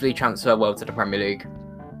hopefully transfer well to the Premier League.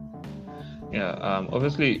 Yeah,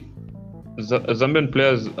 obviously, Zambian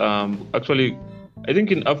players actually. I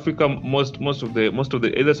think in Africa, most of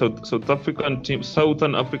the either South African teams,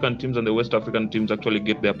 Southern African teams, and the West African teams actually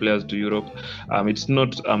get their players to Europe. It's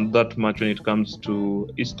not that much when it comes to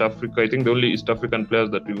East Africa. I think the only East African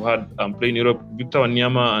players that we've had play in Europe, Victor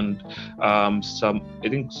Wanyama and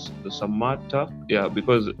Samata. Yeah,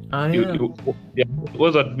 because he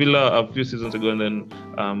was at Villa a few seasons ago, and then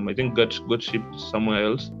I think got shipped somewhere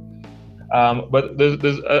else. But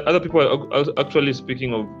there's other people actually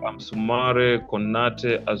speaking of Sumare,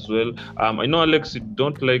 Konate as well. I know, Alex, you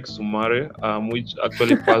don't like Sumare, which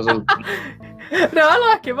actually puzzles. No, I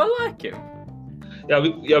like him.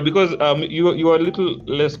 Yeah, because you were a little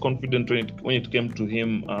less confident when it came to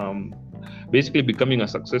him basically becoming a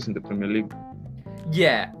success in the Premier League.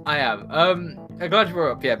 Yeah, I am. I'm glad you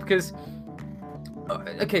brought it up, because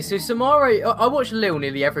okay, so Sumare, I watched Lille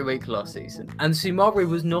nearly every week last season, and Sumare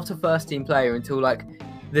was not a first-team player until like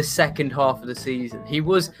the second half of the season. He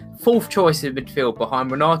was fourth choice in midfield behind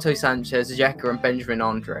Renato Sanchez, Xhaka, and Benjamin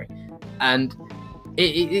Andre, and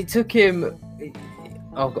it took him.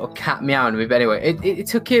 I've got a cat meowing with me, but anyway, it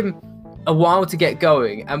took him a while to get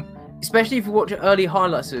going, and especially if you watch early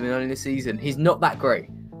highlights of him early in the season, he's not that great.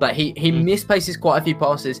 Like he misplaces quite a few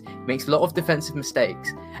passes, makes a lot of defensive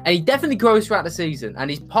mistakes, and he definitely grows throughout the season. And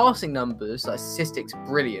his passing numbers, like statistics,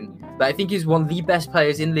 brilliant. But I think he's one of the best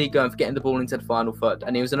players in Ligue 1 for getting the ball into the final third,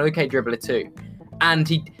 and he was an okay dribbler too. And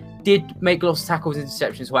he did make lots of tackles and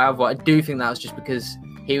interceptions. However, I do think that was just because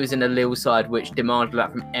he was in a Lille side which demanded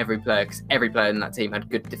that from every player, because every player in that team had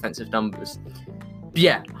good defensive numbers. But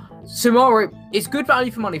yeah, Sumare is good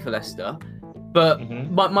value for money for Leicester. But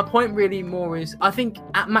my point really more is, I think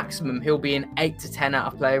at maximum he'll be an 8 to 10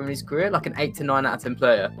 out of player in his career, like an 8 to 9 out of 10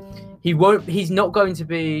 player. He's not going to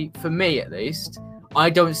be, for me at least, I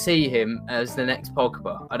don't see him as the next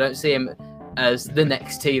Pogba. I don't see him as the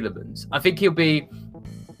next Tielemans. I think he'll be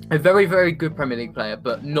a very, very good Premier League player,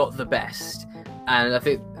 but not the best. And I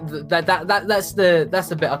think that's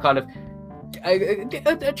the bit I kind of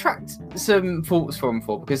attract some thoughts from him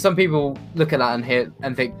for, because some people look at that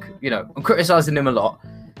and think, I'm criticising him a lot.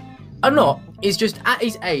 I'm not. It's just at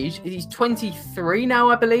his age, he's 23 now,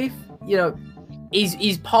 I believe.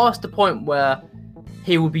 He's past the point where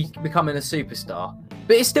he will be becoming a superstar.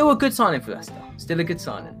 But it's still a good signing for Leicester. Still a good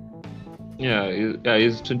signing. Yeah,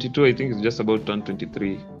 he's 22. I think he's just about turned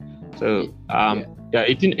 23. So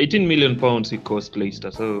 18 million pounds he cost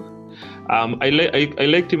Leicester. So I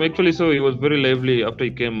liked him actually. So he was very lively after he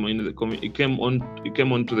came in. He came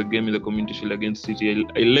onto the game in the Community Shield against City.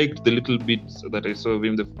 I liked the little bits that I saw of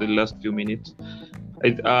him the last few minutes.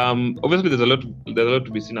 Obviously there's a lot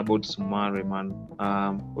to be seen about Sumare, man.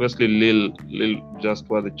 Obviously Lille just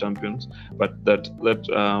were the champions, but that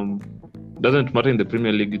doesn't matter in the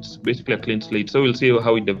Premier League. It's basically a clean slate. So we'll see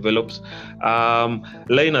how it develops.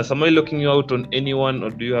 Linus, am I looking you out on anyone, or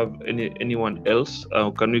do you have anyone else?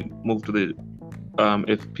 Can we move to the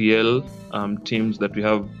FPL teams that we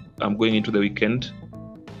have going into the weekend?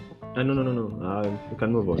 No. We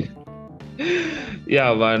can move on.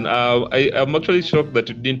 Yeah, man. I'm actually shocked that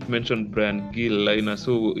you didn't mention Brian Gill, Linus,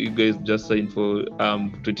 who you guys just signed for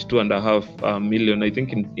 22.5 million, I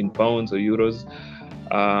think in pounds or euros.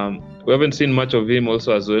 We haven't seen much of him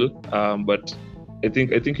also as well, but I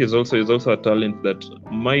think he's also a talent that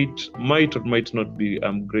might or might not be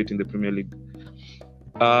great in the Premier League.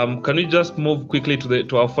 Can we just move quickly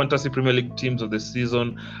to our fantasy Premier League teams of the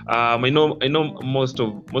season? I know most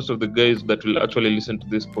of the guys that will actually listen to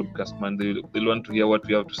this podcast, man, they'll want to hear what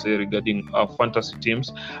we have to say regarding our fantasy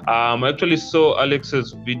teams. I actually saw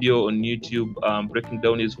Alex's video on YouTube breaking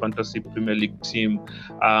down his fantasy Premier League team,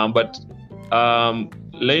 but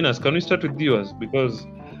Linus, can we start with yours? Because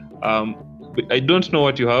I don't know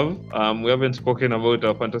what you have. We haven't spoken about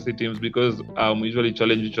our fantasy teams because we usually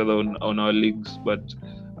challenge each other on our leagues. But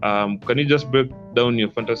can you just break down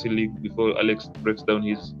your fantasy league before Alex breaks down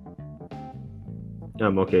his?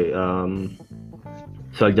 Okay.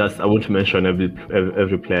 So I won't mention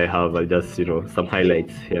every player I have. I'll just some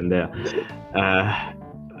highlights here and there.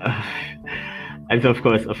 And so of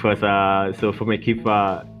course, so for my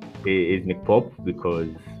keeper is Nick Pope, because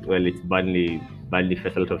it's Burnley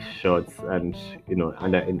faced a lot of shots, and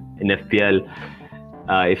under in FPL,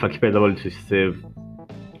 if a keeper is able to save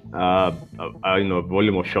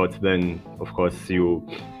volume of shots, then of course he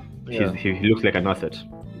looks like an asset.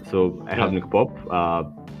 So I have Nick Pope.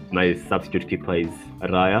 My substitute keeper is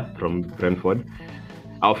Raya from Brentford.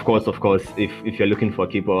 Of course, if you're looking for a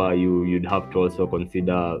keeper, you'd have to also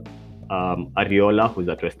consider Areola, who's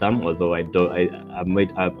at West Ham. Although I'm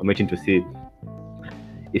waiting to see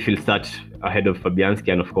if he'll start ahead of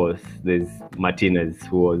Fabianski, and of course there's Martinez,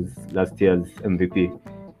 who was last year's MVP.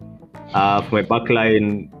 For my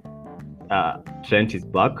backline, Trent is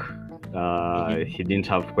back. He didn't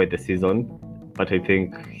have quite the season, but I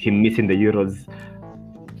think him missing the Euros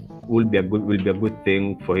will be a good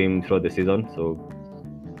thing for him throughout the season. So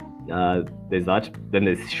there's that. Then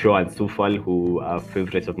there's Shaw and Soufal, who are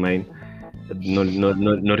favorites of mine. Not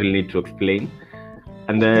really need to explain.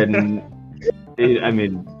 And then there's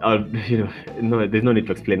no need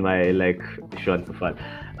to explain why I like Shaw and Soufal.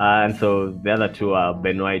 And so the other two are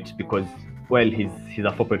Ben White, because he's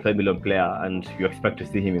a 4.5 million player, and you expect to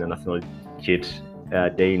see him in a national kit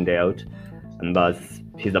day in, day out, and thus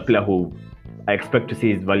he's a player who I expect to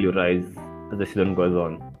see his value rise as the season goes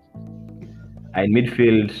on. In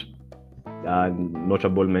midfield,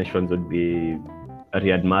 notable mentions would be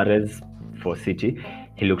Riyad Mahrez for City.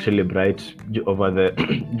 He looked really bright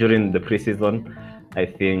during the preseason. I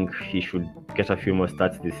think he should get a few more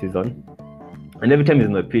starts this season. And every time he's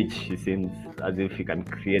on the pitch, he seems as if he can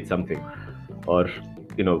create something, or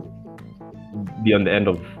be on the end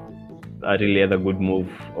of a really other good move,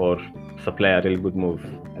 or supply a really good move.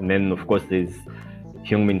 And then of course there's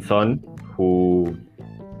Heung-min Son, who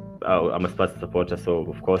I'm a Spurs supporter, so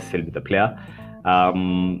of course he'll be the player.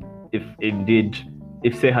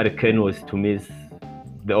 If say Harry Kane was to miss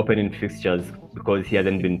the opening fixtures because he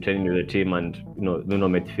hasn't been training with the team, and Nuno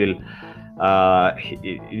might feel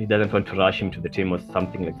he doesn't want to rush him to the team or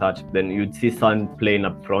something like that, then you'd see Son playing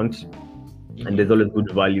up front. And there's always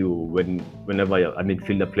good value whenever a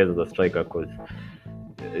midfielder plays as a striker, because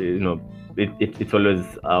it's always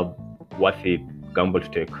a worthy gamble to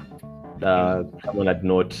take. Someone I'd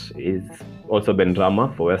note is also Ben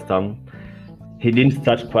Rama for West Ham. He didn't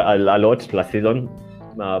start quite a lot last season,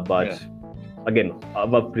 but again,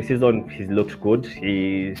 over pre-season he's looked good.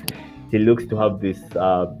 He looks to have this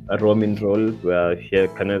a roaming role where he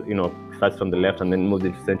can starts from the left and then moves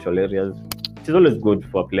into central areas. It's always good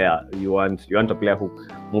for a player. You want a player who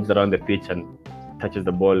moves around the pitch and touches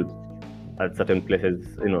the ball at certain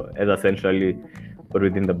places, either centrally or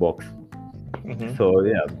within the box. Mm-hmm. So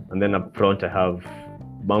yeah, and then up front I have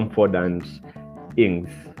Bamford and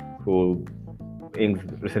Ings, who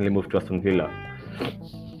recently moved to Aston Villa.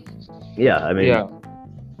 Yeah, I mean.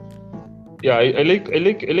 Yeah, I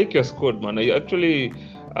like your squad, man. I actually,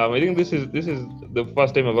 I think this is the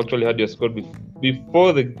first time I've actually had your squad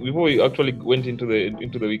before we actually went into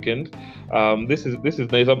the weekend. This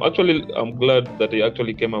is nice. I'm glad that I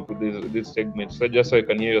actually came up with this segment, so just so I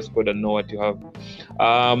can hear your squad and know what you have.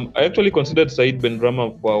 I actually considered Said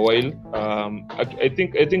Benrahma for a while. I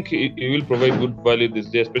think he will provide good value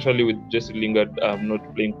this year, especially with Jesse Lingard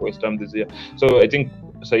not playing for West Ham this year. So I think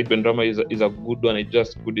Said Benrahma is a good one. I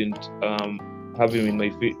just couldn't have him in my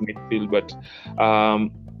midfield. But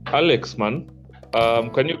Alex, man,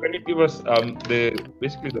 can you give us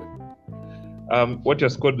what your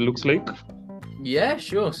squad looks like? Yeah,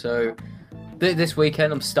 sure. So this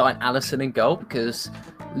weekend I'm starting Alisson in goal, because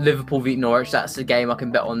Liverpool beat Norwich. That's the game I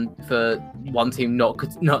can bet on for one team not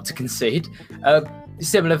to concede.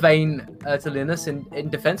 Similar vein to Linus in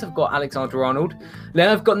defence, I've got Alexander-Arnold. Then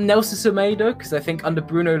I've got Nelson Semedo, because I think under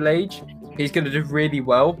Bruno Lage he's going to do really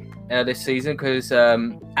well this season, because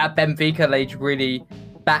at Benfica Lage really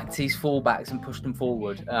backed his fullbacks and pushed them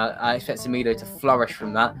forward. I expect Semedo to flourish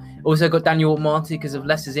from that. Also got Daniel Marty, because of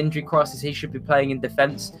Leicester's injury crisis, he should be playing in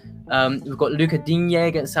defence. We've got Luca Digne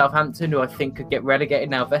against Southampton, who I think could get relegated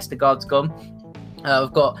now Vestergaard's gone.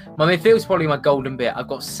 I've got my midfield's probably my golden bit. I've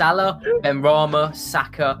got Salah, Benrahma,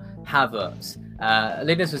 Saka, Havertz.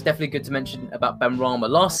 Linus was definitely good to mention about Benrahma.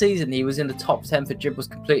 Last season he was in the top 10 for dribbles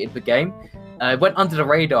completed per game. Went under the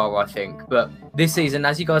radar, I think, but this season,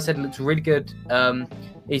 as you guys said, looks really good.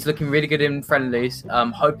 He's looking really good in friendlies.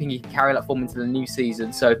 Hoping he can carry that form into the new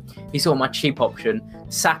season. So he's sort of my cheap option.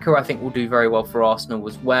 Saka, I think, will do very well for Arsenal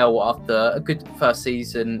as well after a good first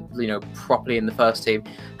season, properly in the first team.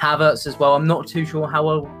 Havertz as well. I'm not too sure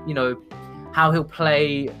how he'll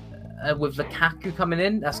play with Lukaku coming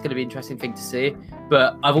in. That's going to be an interesting thing to see.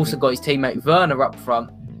 But I've also got his teammate Werner up front,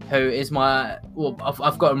 who is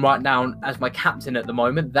I've got him right now as my captain at the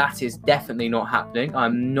moment. That is definitely not happening.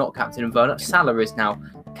 I'm not captain of Werner. Salah is now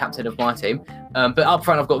captain of my team. But up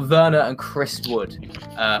front, I've got Werner and Chris Wood.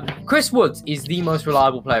 Chris Wood is the most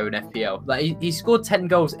reliable player in FPL. Like he scored 10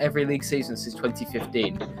 goals every league season since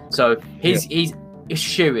 2015. So he's a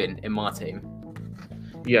shoo-in in my team.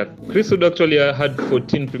 Yeah, Chris Wood actually had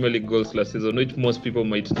 14 Premier League goals last season, which most people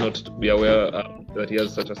might not be aware that he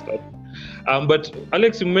has such a stat. But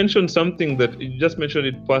Alex, you mentioned something that you just mentioned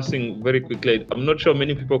it passing very quickly. I'm not sure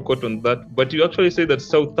many people caught on that, but you actually say that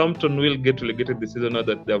Southampton will get relegated this season now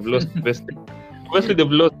that they have lost Vesting. Obviously,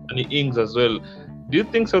 they've lost Danny Ings as well. Do you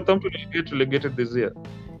think Southampton will get relegated this year?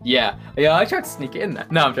 Yeah, I tried to sneak it in there.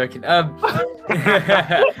 No, I'm joking. No.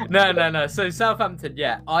 So Southampton,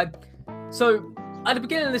 So at the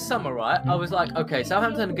beginning of this summer, right, I was like, okay,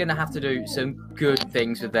 Southampton are going to have to do some good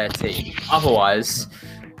things with their team. Otherwise,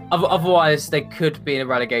 they could be in a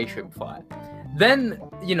relegation fight. Then,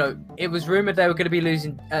 it was rumoured they were going to be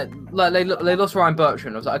losing, they lost Ryan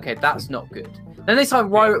Bertrand. I was like, okay, that's not good. Then they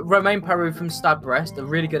signed Romain Perraud from Stade Brest, a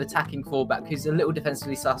really good attacking fullback who's a little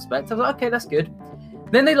defensively suspect. I was like, okay, that's good.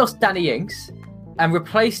 Then they lost Danny Ings and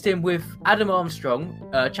replaced him with Adam Armstrong,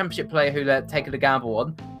 a championship player who they're taking a gamble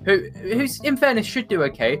on, who's in fairness should do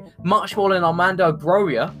okay. Much more than Armando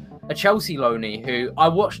Broja, a Chelsea loanee who I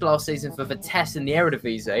watched last season for Vitesse in the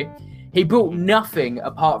Eredivisie. He brought nothing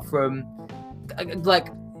apart from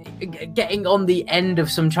getting on the end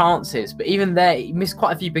of some chances, but even there he missed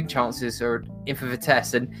quite a few big chances for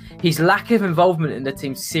Vitesse, and his lack of involvement in the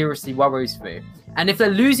team seriously worries me. And if they're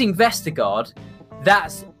losing Vestergaard,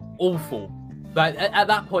 that's awful. But at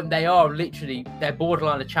that point, they're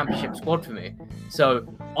borderline a championship squad for me. So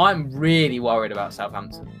I'm really worried about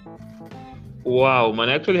Southampton. Wow, man!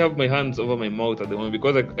 I actually have my hands over my mouth at the moment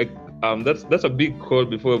because that's a big call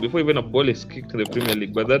before even a ball is kicked to the Premier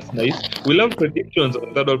League. But that's nice. We love predictions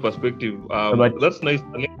on Third World Perspective. That's nice.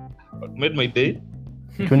 Made my day.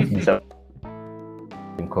 Because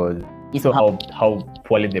you saw how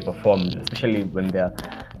poorly they performed, especially when their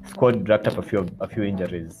squad racked up a few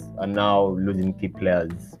injuries and now losing key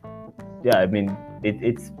players. Yeah, I mean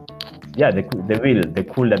it's they could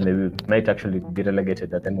and they might actually be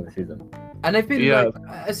relegated at the end of the season. And they've been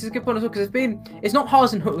this is a good point as well, because it's not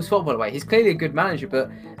Hasenhüttl's fault, by the way. He's clearly a good manager,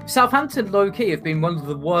 but Southampton low key have been one of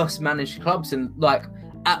the worst managed clubs in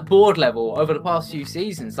at board level over the past few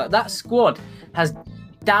seasons. That squad has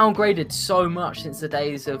downgraded so much since the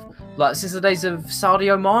days of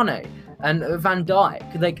Sadio Mane and Van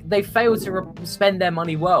Dijk. They failed to spend their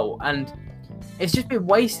money well, and it's just been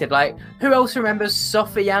wasted. Who else remembers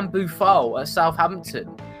Sofiane Boufal at Southampton?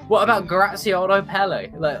 What about Graziano Pelle?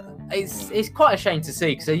 It's quite a shame to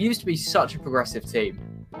see, because they used to be such a progressive team.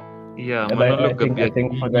 Yeah, I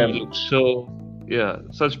think for them,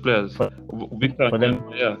 such players. For them,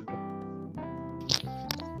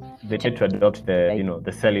 they tend to adopt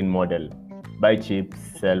the selling model: buy cheap,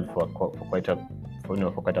 sell for quite a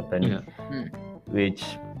penny, which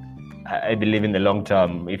I believe in the long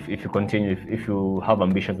term, if you continue, if you have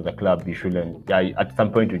ambitions at the club, you shouldn't. Yeah, at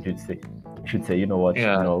some point you should say, you know what,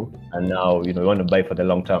 no, and now you want to buy for the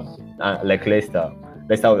long term. Like Leicester,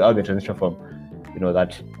 how they transition from,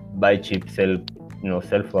 that buy cheap, sell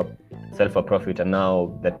for profit, and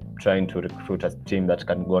now they're trying to recruit a team that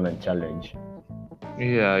can go on and challenge.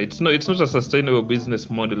 Yeah, it's not a sustainable business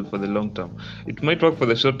model for the long term. It might work for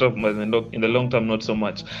the short term, but in the long term, not so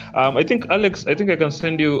much. I think, Alex, I can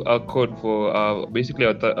send you a code for basically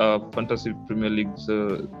our fantasy Premier League,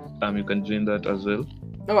 so you can join that as well.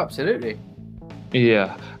 Oh, absolutely.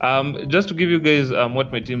 Yeah. Just to give you guys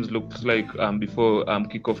what my teams looked like before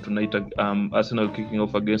kickoff tonight, Arsenal kicking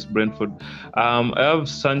off against Brentford. I have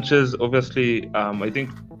Sanchez, obviously. I think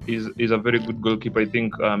is a very good goalkeeper. I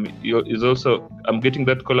think is also. I'm getting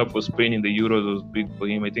that call up for Spain in the Euros was big for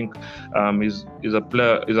him. I think is a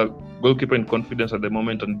goalkeeper in confidence at the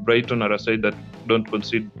moment, and Brighton are a side that don't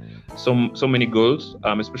concede so many goals,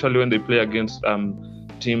 especially when they play against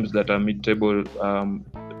teams that are mid-table,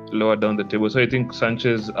 lower down the table. So I think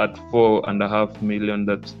Sanchez at 4.5 million.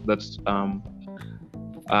 That's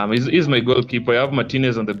is my goalkeeper. I have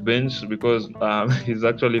Martinez on the bench because he's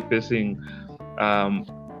actually facing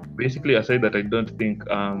basically a side that I don't think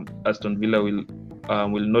Aston Villa will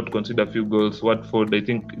not consider a few goals. Watford, I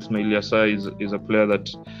think Ismail Yassar is a player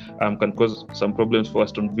that can cause some problems for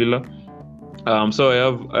Aston Villa. So I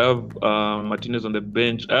have Martinez on the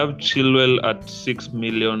bench. I have Chilwell at 6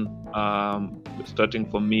 million starting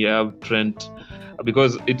for me. I have Trent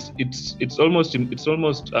because it's almost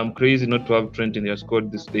crazy not to have Trent in their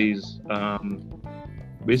squad these days.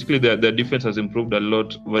 Basically, their defense has improved a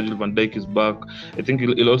lot. Virgil van Dijk is back. I think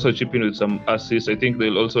he'll also chip in with some assists. I think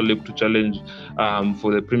they'll also look to challenge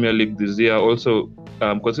for the Premier League this year. Also,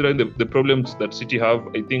 considering the problems that City have,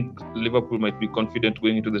 I think Liverpool might be confident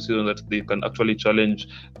going into the season that they can actually challenge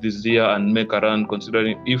this year and make a run,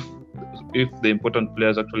 considering if the important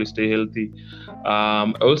players actually stay healthy.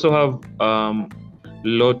 I also have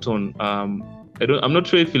Lawton. I'm not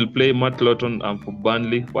sure if he'll play Matt Lawton for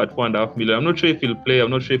Burnley at $4.5 million. I'm not sure if he'll play. I'm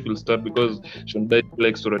not sure if he'll start because Sean Dyche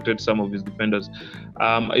likes to rotate some of his defenders.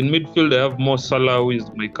 In midfield, I have Mo Salah, who is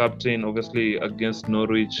my captain, obviously against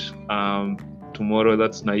Norwich tomorrow.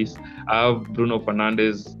 That's nice. I have Bruno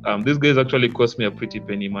Fernandes. These guys actually cost me a pretty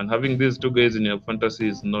penny, man. Having these two guys in your fantasy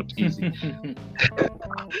is not easy.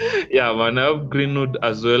 Yeah, man. I have Greenwood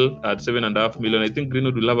as well at $7.5 million. I think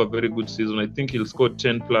Greenwood will have a very good season. I think he'll score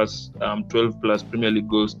 10 plus, 12 plus Premier League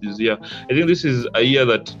goals this year. I think this is a year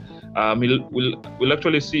that we'll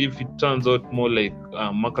actually see if it turns out more like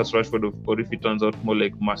Marcus Rashford or if it turns out more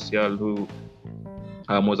like Martial, who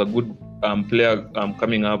was a good player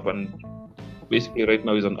coming up and basically right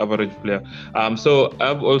now is an average player. So I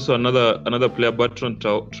have also another player, Bertrand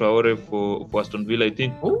Traore for Aston Villa.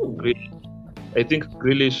 I think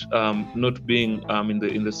Grealish not being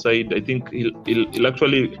in the side, I think he'll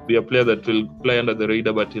actually be a player that will fly under the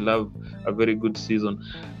radar, but he'll have a very good season.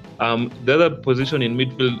 The other position in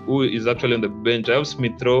midfield, who is actually on the bench, I have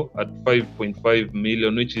Smith Rowe at $5.5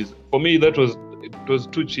 million, which is, for me, it was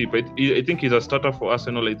too cheap. I think he's a starter for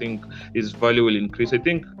Arsenal. I think his value will increase. I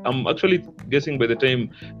think I'm actually guessing by the time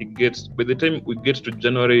we get to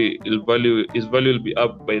January, his value will be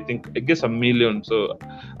up by I guess $1 million. So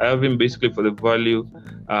I have him basically for the value.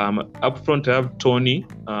 Up front, I have Tony,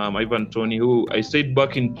 Ivan Tony, who I said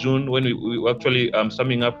back in June when we were actually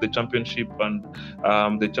summing up the championship and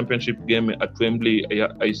the championship game at Wembley.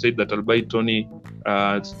 I said that I'll buy Tony.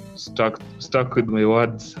 Stuck with my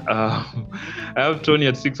words. I have Tony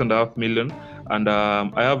at $6.5 million, and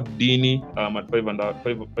I have Dini at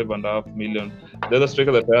 $5.5 million. The other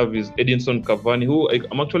striker that I have is Edinson Cavani, who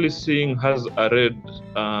I'm actually seeing has a red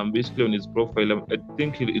basically on his profile. I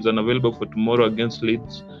think he is unavailable for tomorrow against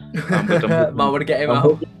Leeds. But I want to get him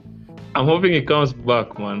out. I'm hoping he comes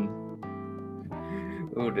back, man.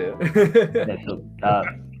 Oh dear. Yeah, so,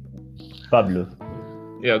 Pablo.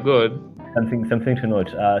 Yeah, good. Something to note.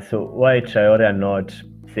 So why Traore and not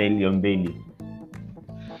say Leon Bailey?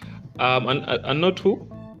 And not who?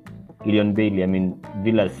 Leon Bailey. I mean,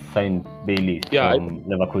 Villa signed Bailey from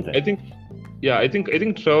Leverkusen. I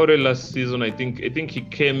think Traore last season. I think he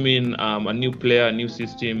came in a new player, a new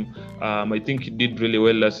system. I think he did really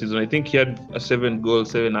well last season. I think he had 7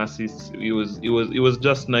 goals, 7 assists. He was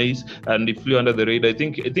just nice, and he flew under the radar. I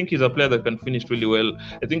think he's a player that can finish really well.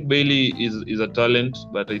 I think Bailey is a talent,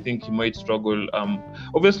 but I think he might struggle.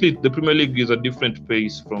 Obviously, the Premier League is a different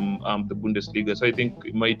pace from the Bundesliga, so I think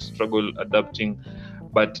he might struggle adapting.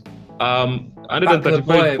 But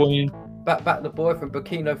 135 points. Back the boy from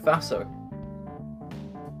Burkina Faso.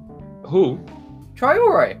 Who?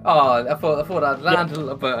 Traore. Oh, I thought I'd land a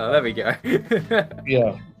little bit. There we go.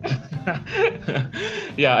 Yeah.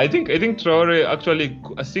 Yeah, I think Traore actually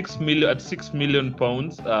at £6 million,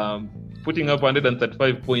 putting up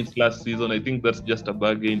 135 points last season. I think that's just a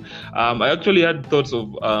bargain. I actually had thoughts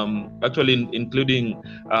of actually including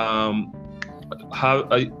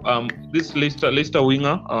this Leicester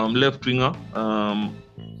winger, left winger,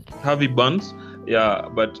 Harvey Barnes. Yeah,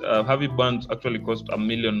 but Harvey Barnes actually cost $1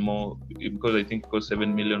 million more because I think it cost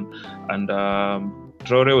 $7 million, and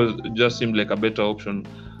Traore just seemed like a better option.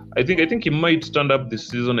 I think he might stand up this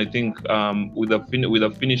season. I think with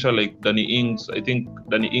a finisher like Danny Ings. I think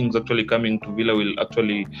Danny Ings actually coming to Villa will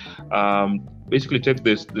actually basically take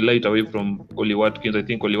the light away from Oli Watkins. I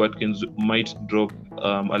think Oli Watkins might drop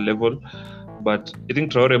a level, but I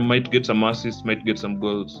think Traore might get some assists, might get some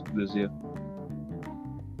goals this year.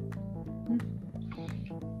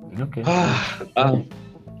 Okay.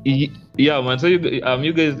 Yeah, man. So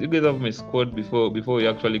you guys have my squad before we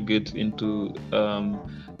actually get into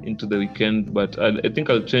the weekend. But I think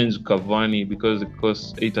I'll change Cavani because it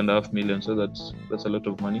costs $8.5 million. So that's a lot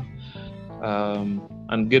of money.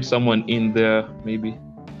 And get someone in there maybe.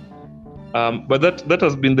 But that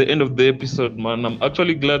has been the end of the episode, man. I'm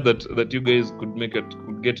actually glad that you guys could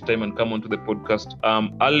get time and come onto the podcast.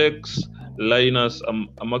 Alex, Linus,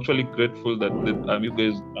 I'm actually grateful that you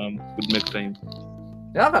guys could make time.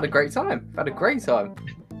 Yeah, I've had a great time.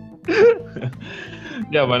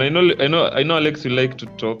 Yeah, man. I know, Alex, you like to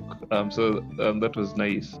talk. So that was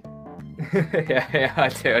nice. yeah,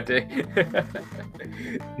 I do.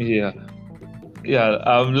 Yeah.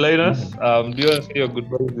 Linus, do you want to say your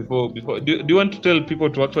goodbyes before? Do you want to tell people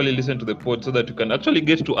to actually listen to the pod so that you can actually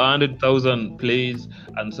get to 100,000 plays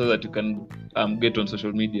and so that you can get on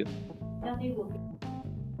social media?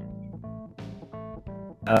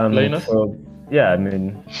 Linus? So, yeah, I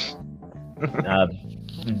mean,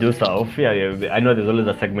 do so. Yeah, I know there's always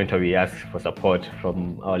a segment where we ask for support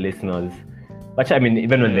from our listeners, but I mean,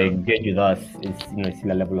 even when they engage with us, it's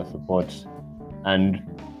still a level of support. And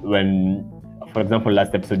when, for example,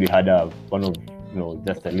 last episode we had one of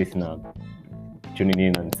just a listener tuning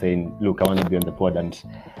in and saying, "Look, I want to be on the pod." And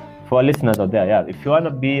for our listeners out there, yeah, if you want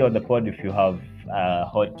to be on the pod, if you have a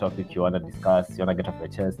hot topic you want to discuss, you want to get off your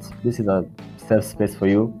chest, this is a safe space for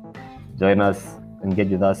you. Join us, engage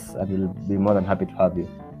with us, and we'll be more than happy to have you.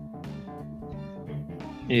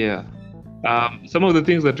 Yeah. Some of the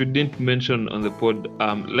things that we didn't mention on the pod,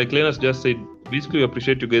 like Linus just said, basically we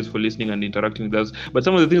appreciate you guys for listening and interacting with us. But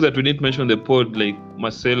some of the things that we didn't mention on the pod, like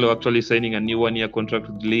Marcelo actually signing a new 1-year contract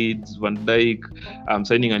with Leeds, Van Dijk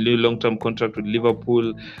signing a new long-term contract with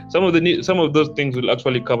Liverpool. Some of those things we'll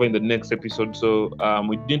actually cover in the next episode. So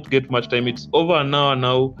we didn't get much time. It's over an hour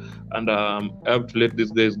now, and I have to let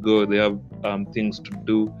these guys go. They have things to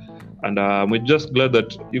do. And we're just glad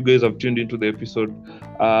that you guys have tuned into the episode.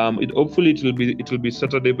 Hopefully it will be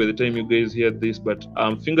Saturday by the time you guys hear this, but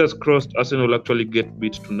fingers crossed Arsenal will actually get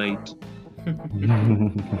beat tonight.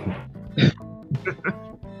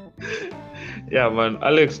 Yeah, man.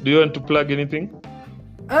 Alex, do you want to plug anything?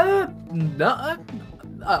 No.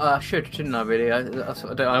 I shouldn't I? Really,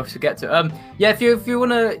 I forget to. Yeah, if you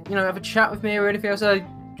want to, have a chat with me or anything else,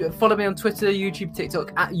 follow me on Twitter, YouTube,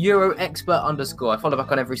 TikTok at EuroExpert_. I follow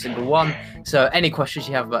back on every single one. So any questions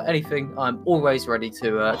you have about anything, I'm always ready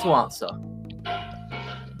to answer.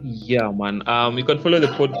 Yeah, man. You can follow the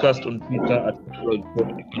podcast on Twitter at Pablo. You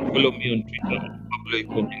can follow me on Twitter at Pablo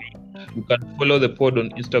Ikoniro. You can follow the pod on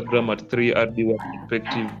Instagram at 3RD1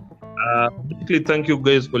 Perspective. Basically, thank you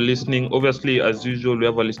guys for listening. Obviously, as usual, we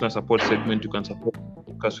have a listener support segment. You can support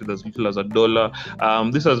the podcast with as little as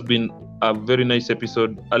 $1. This has been a very nice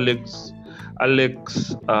episode. Alex,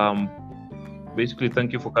 basically,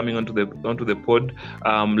 thank you for coming onto the pod.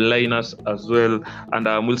 Linus as well,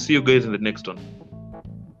 and we'll see you guys in the next one.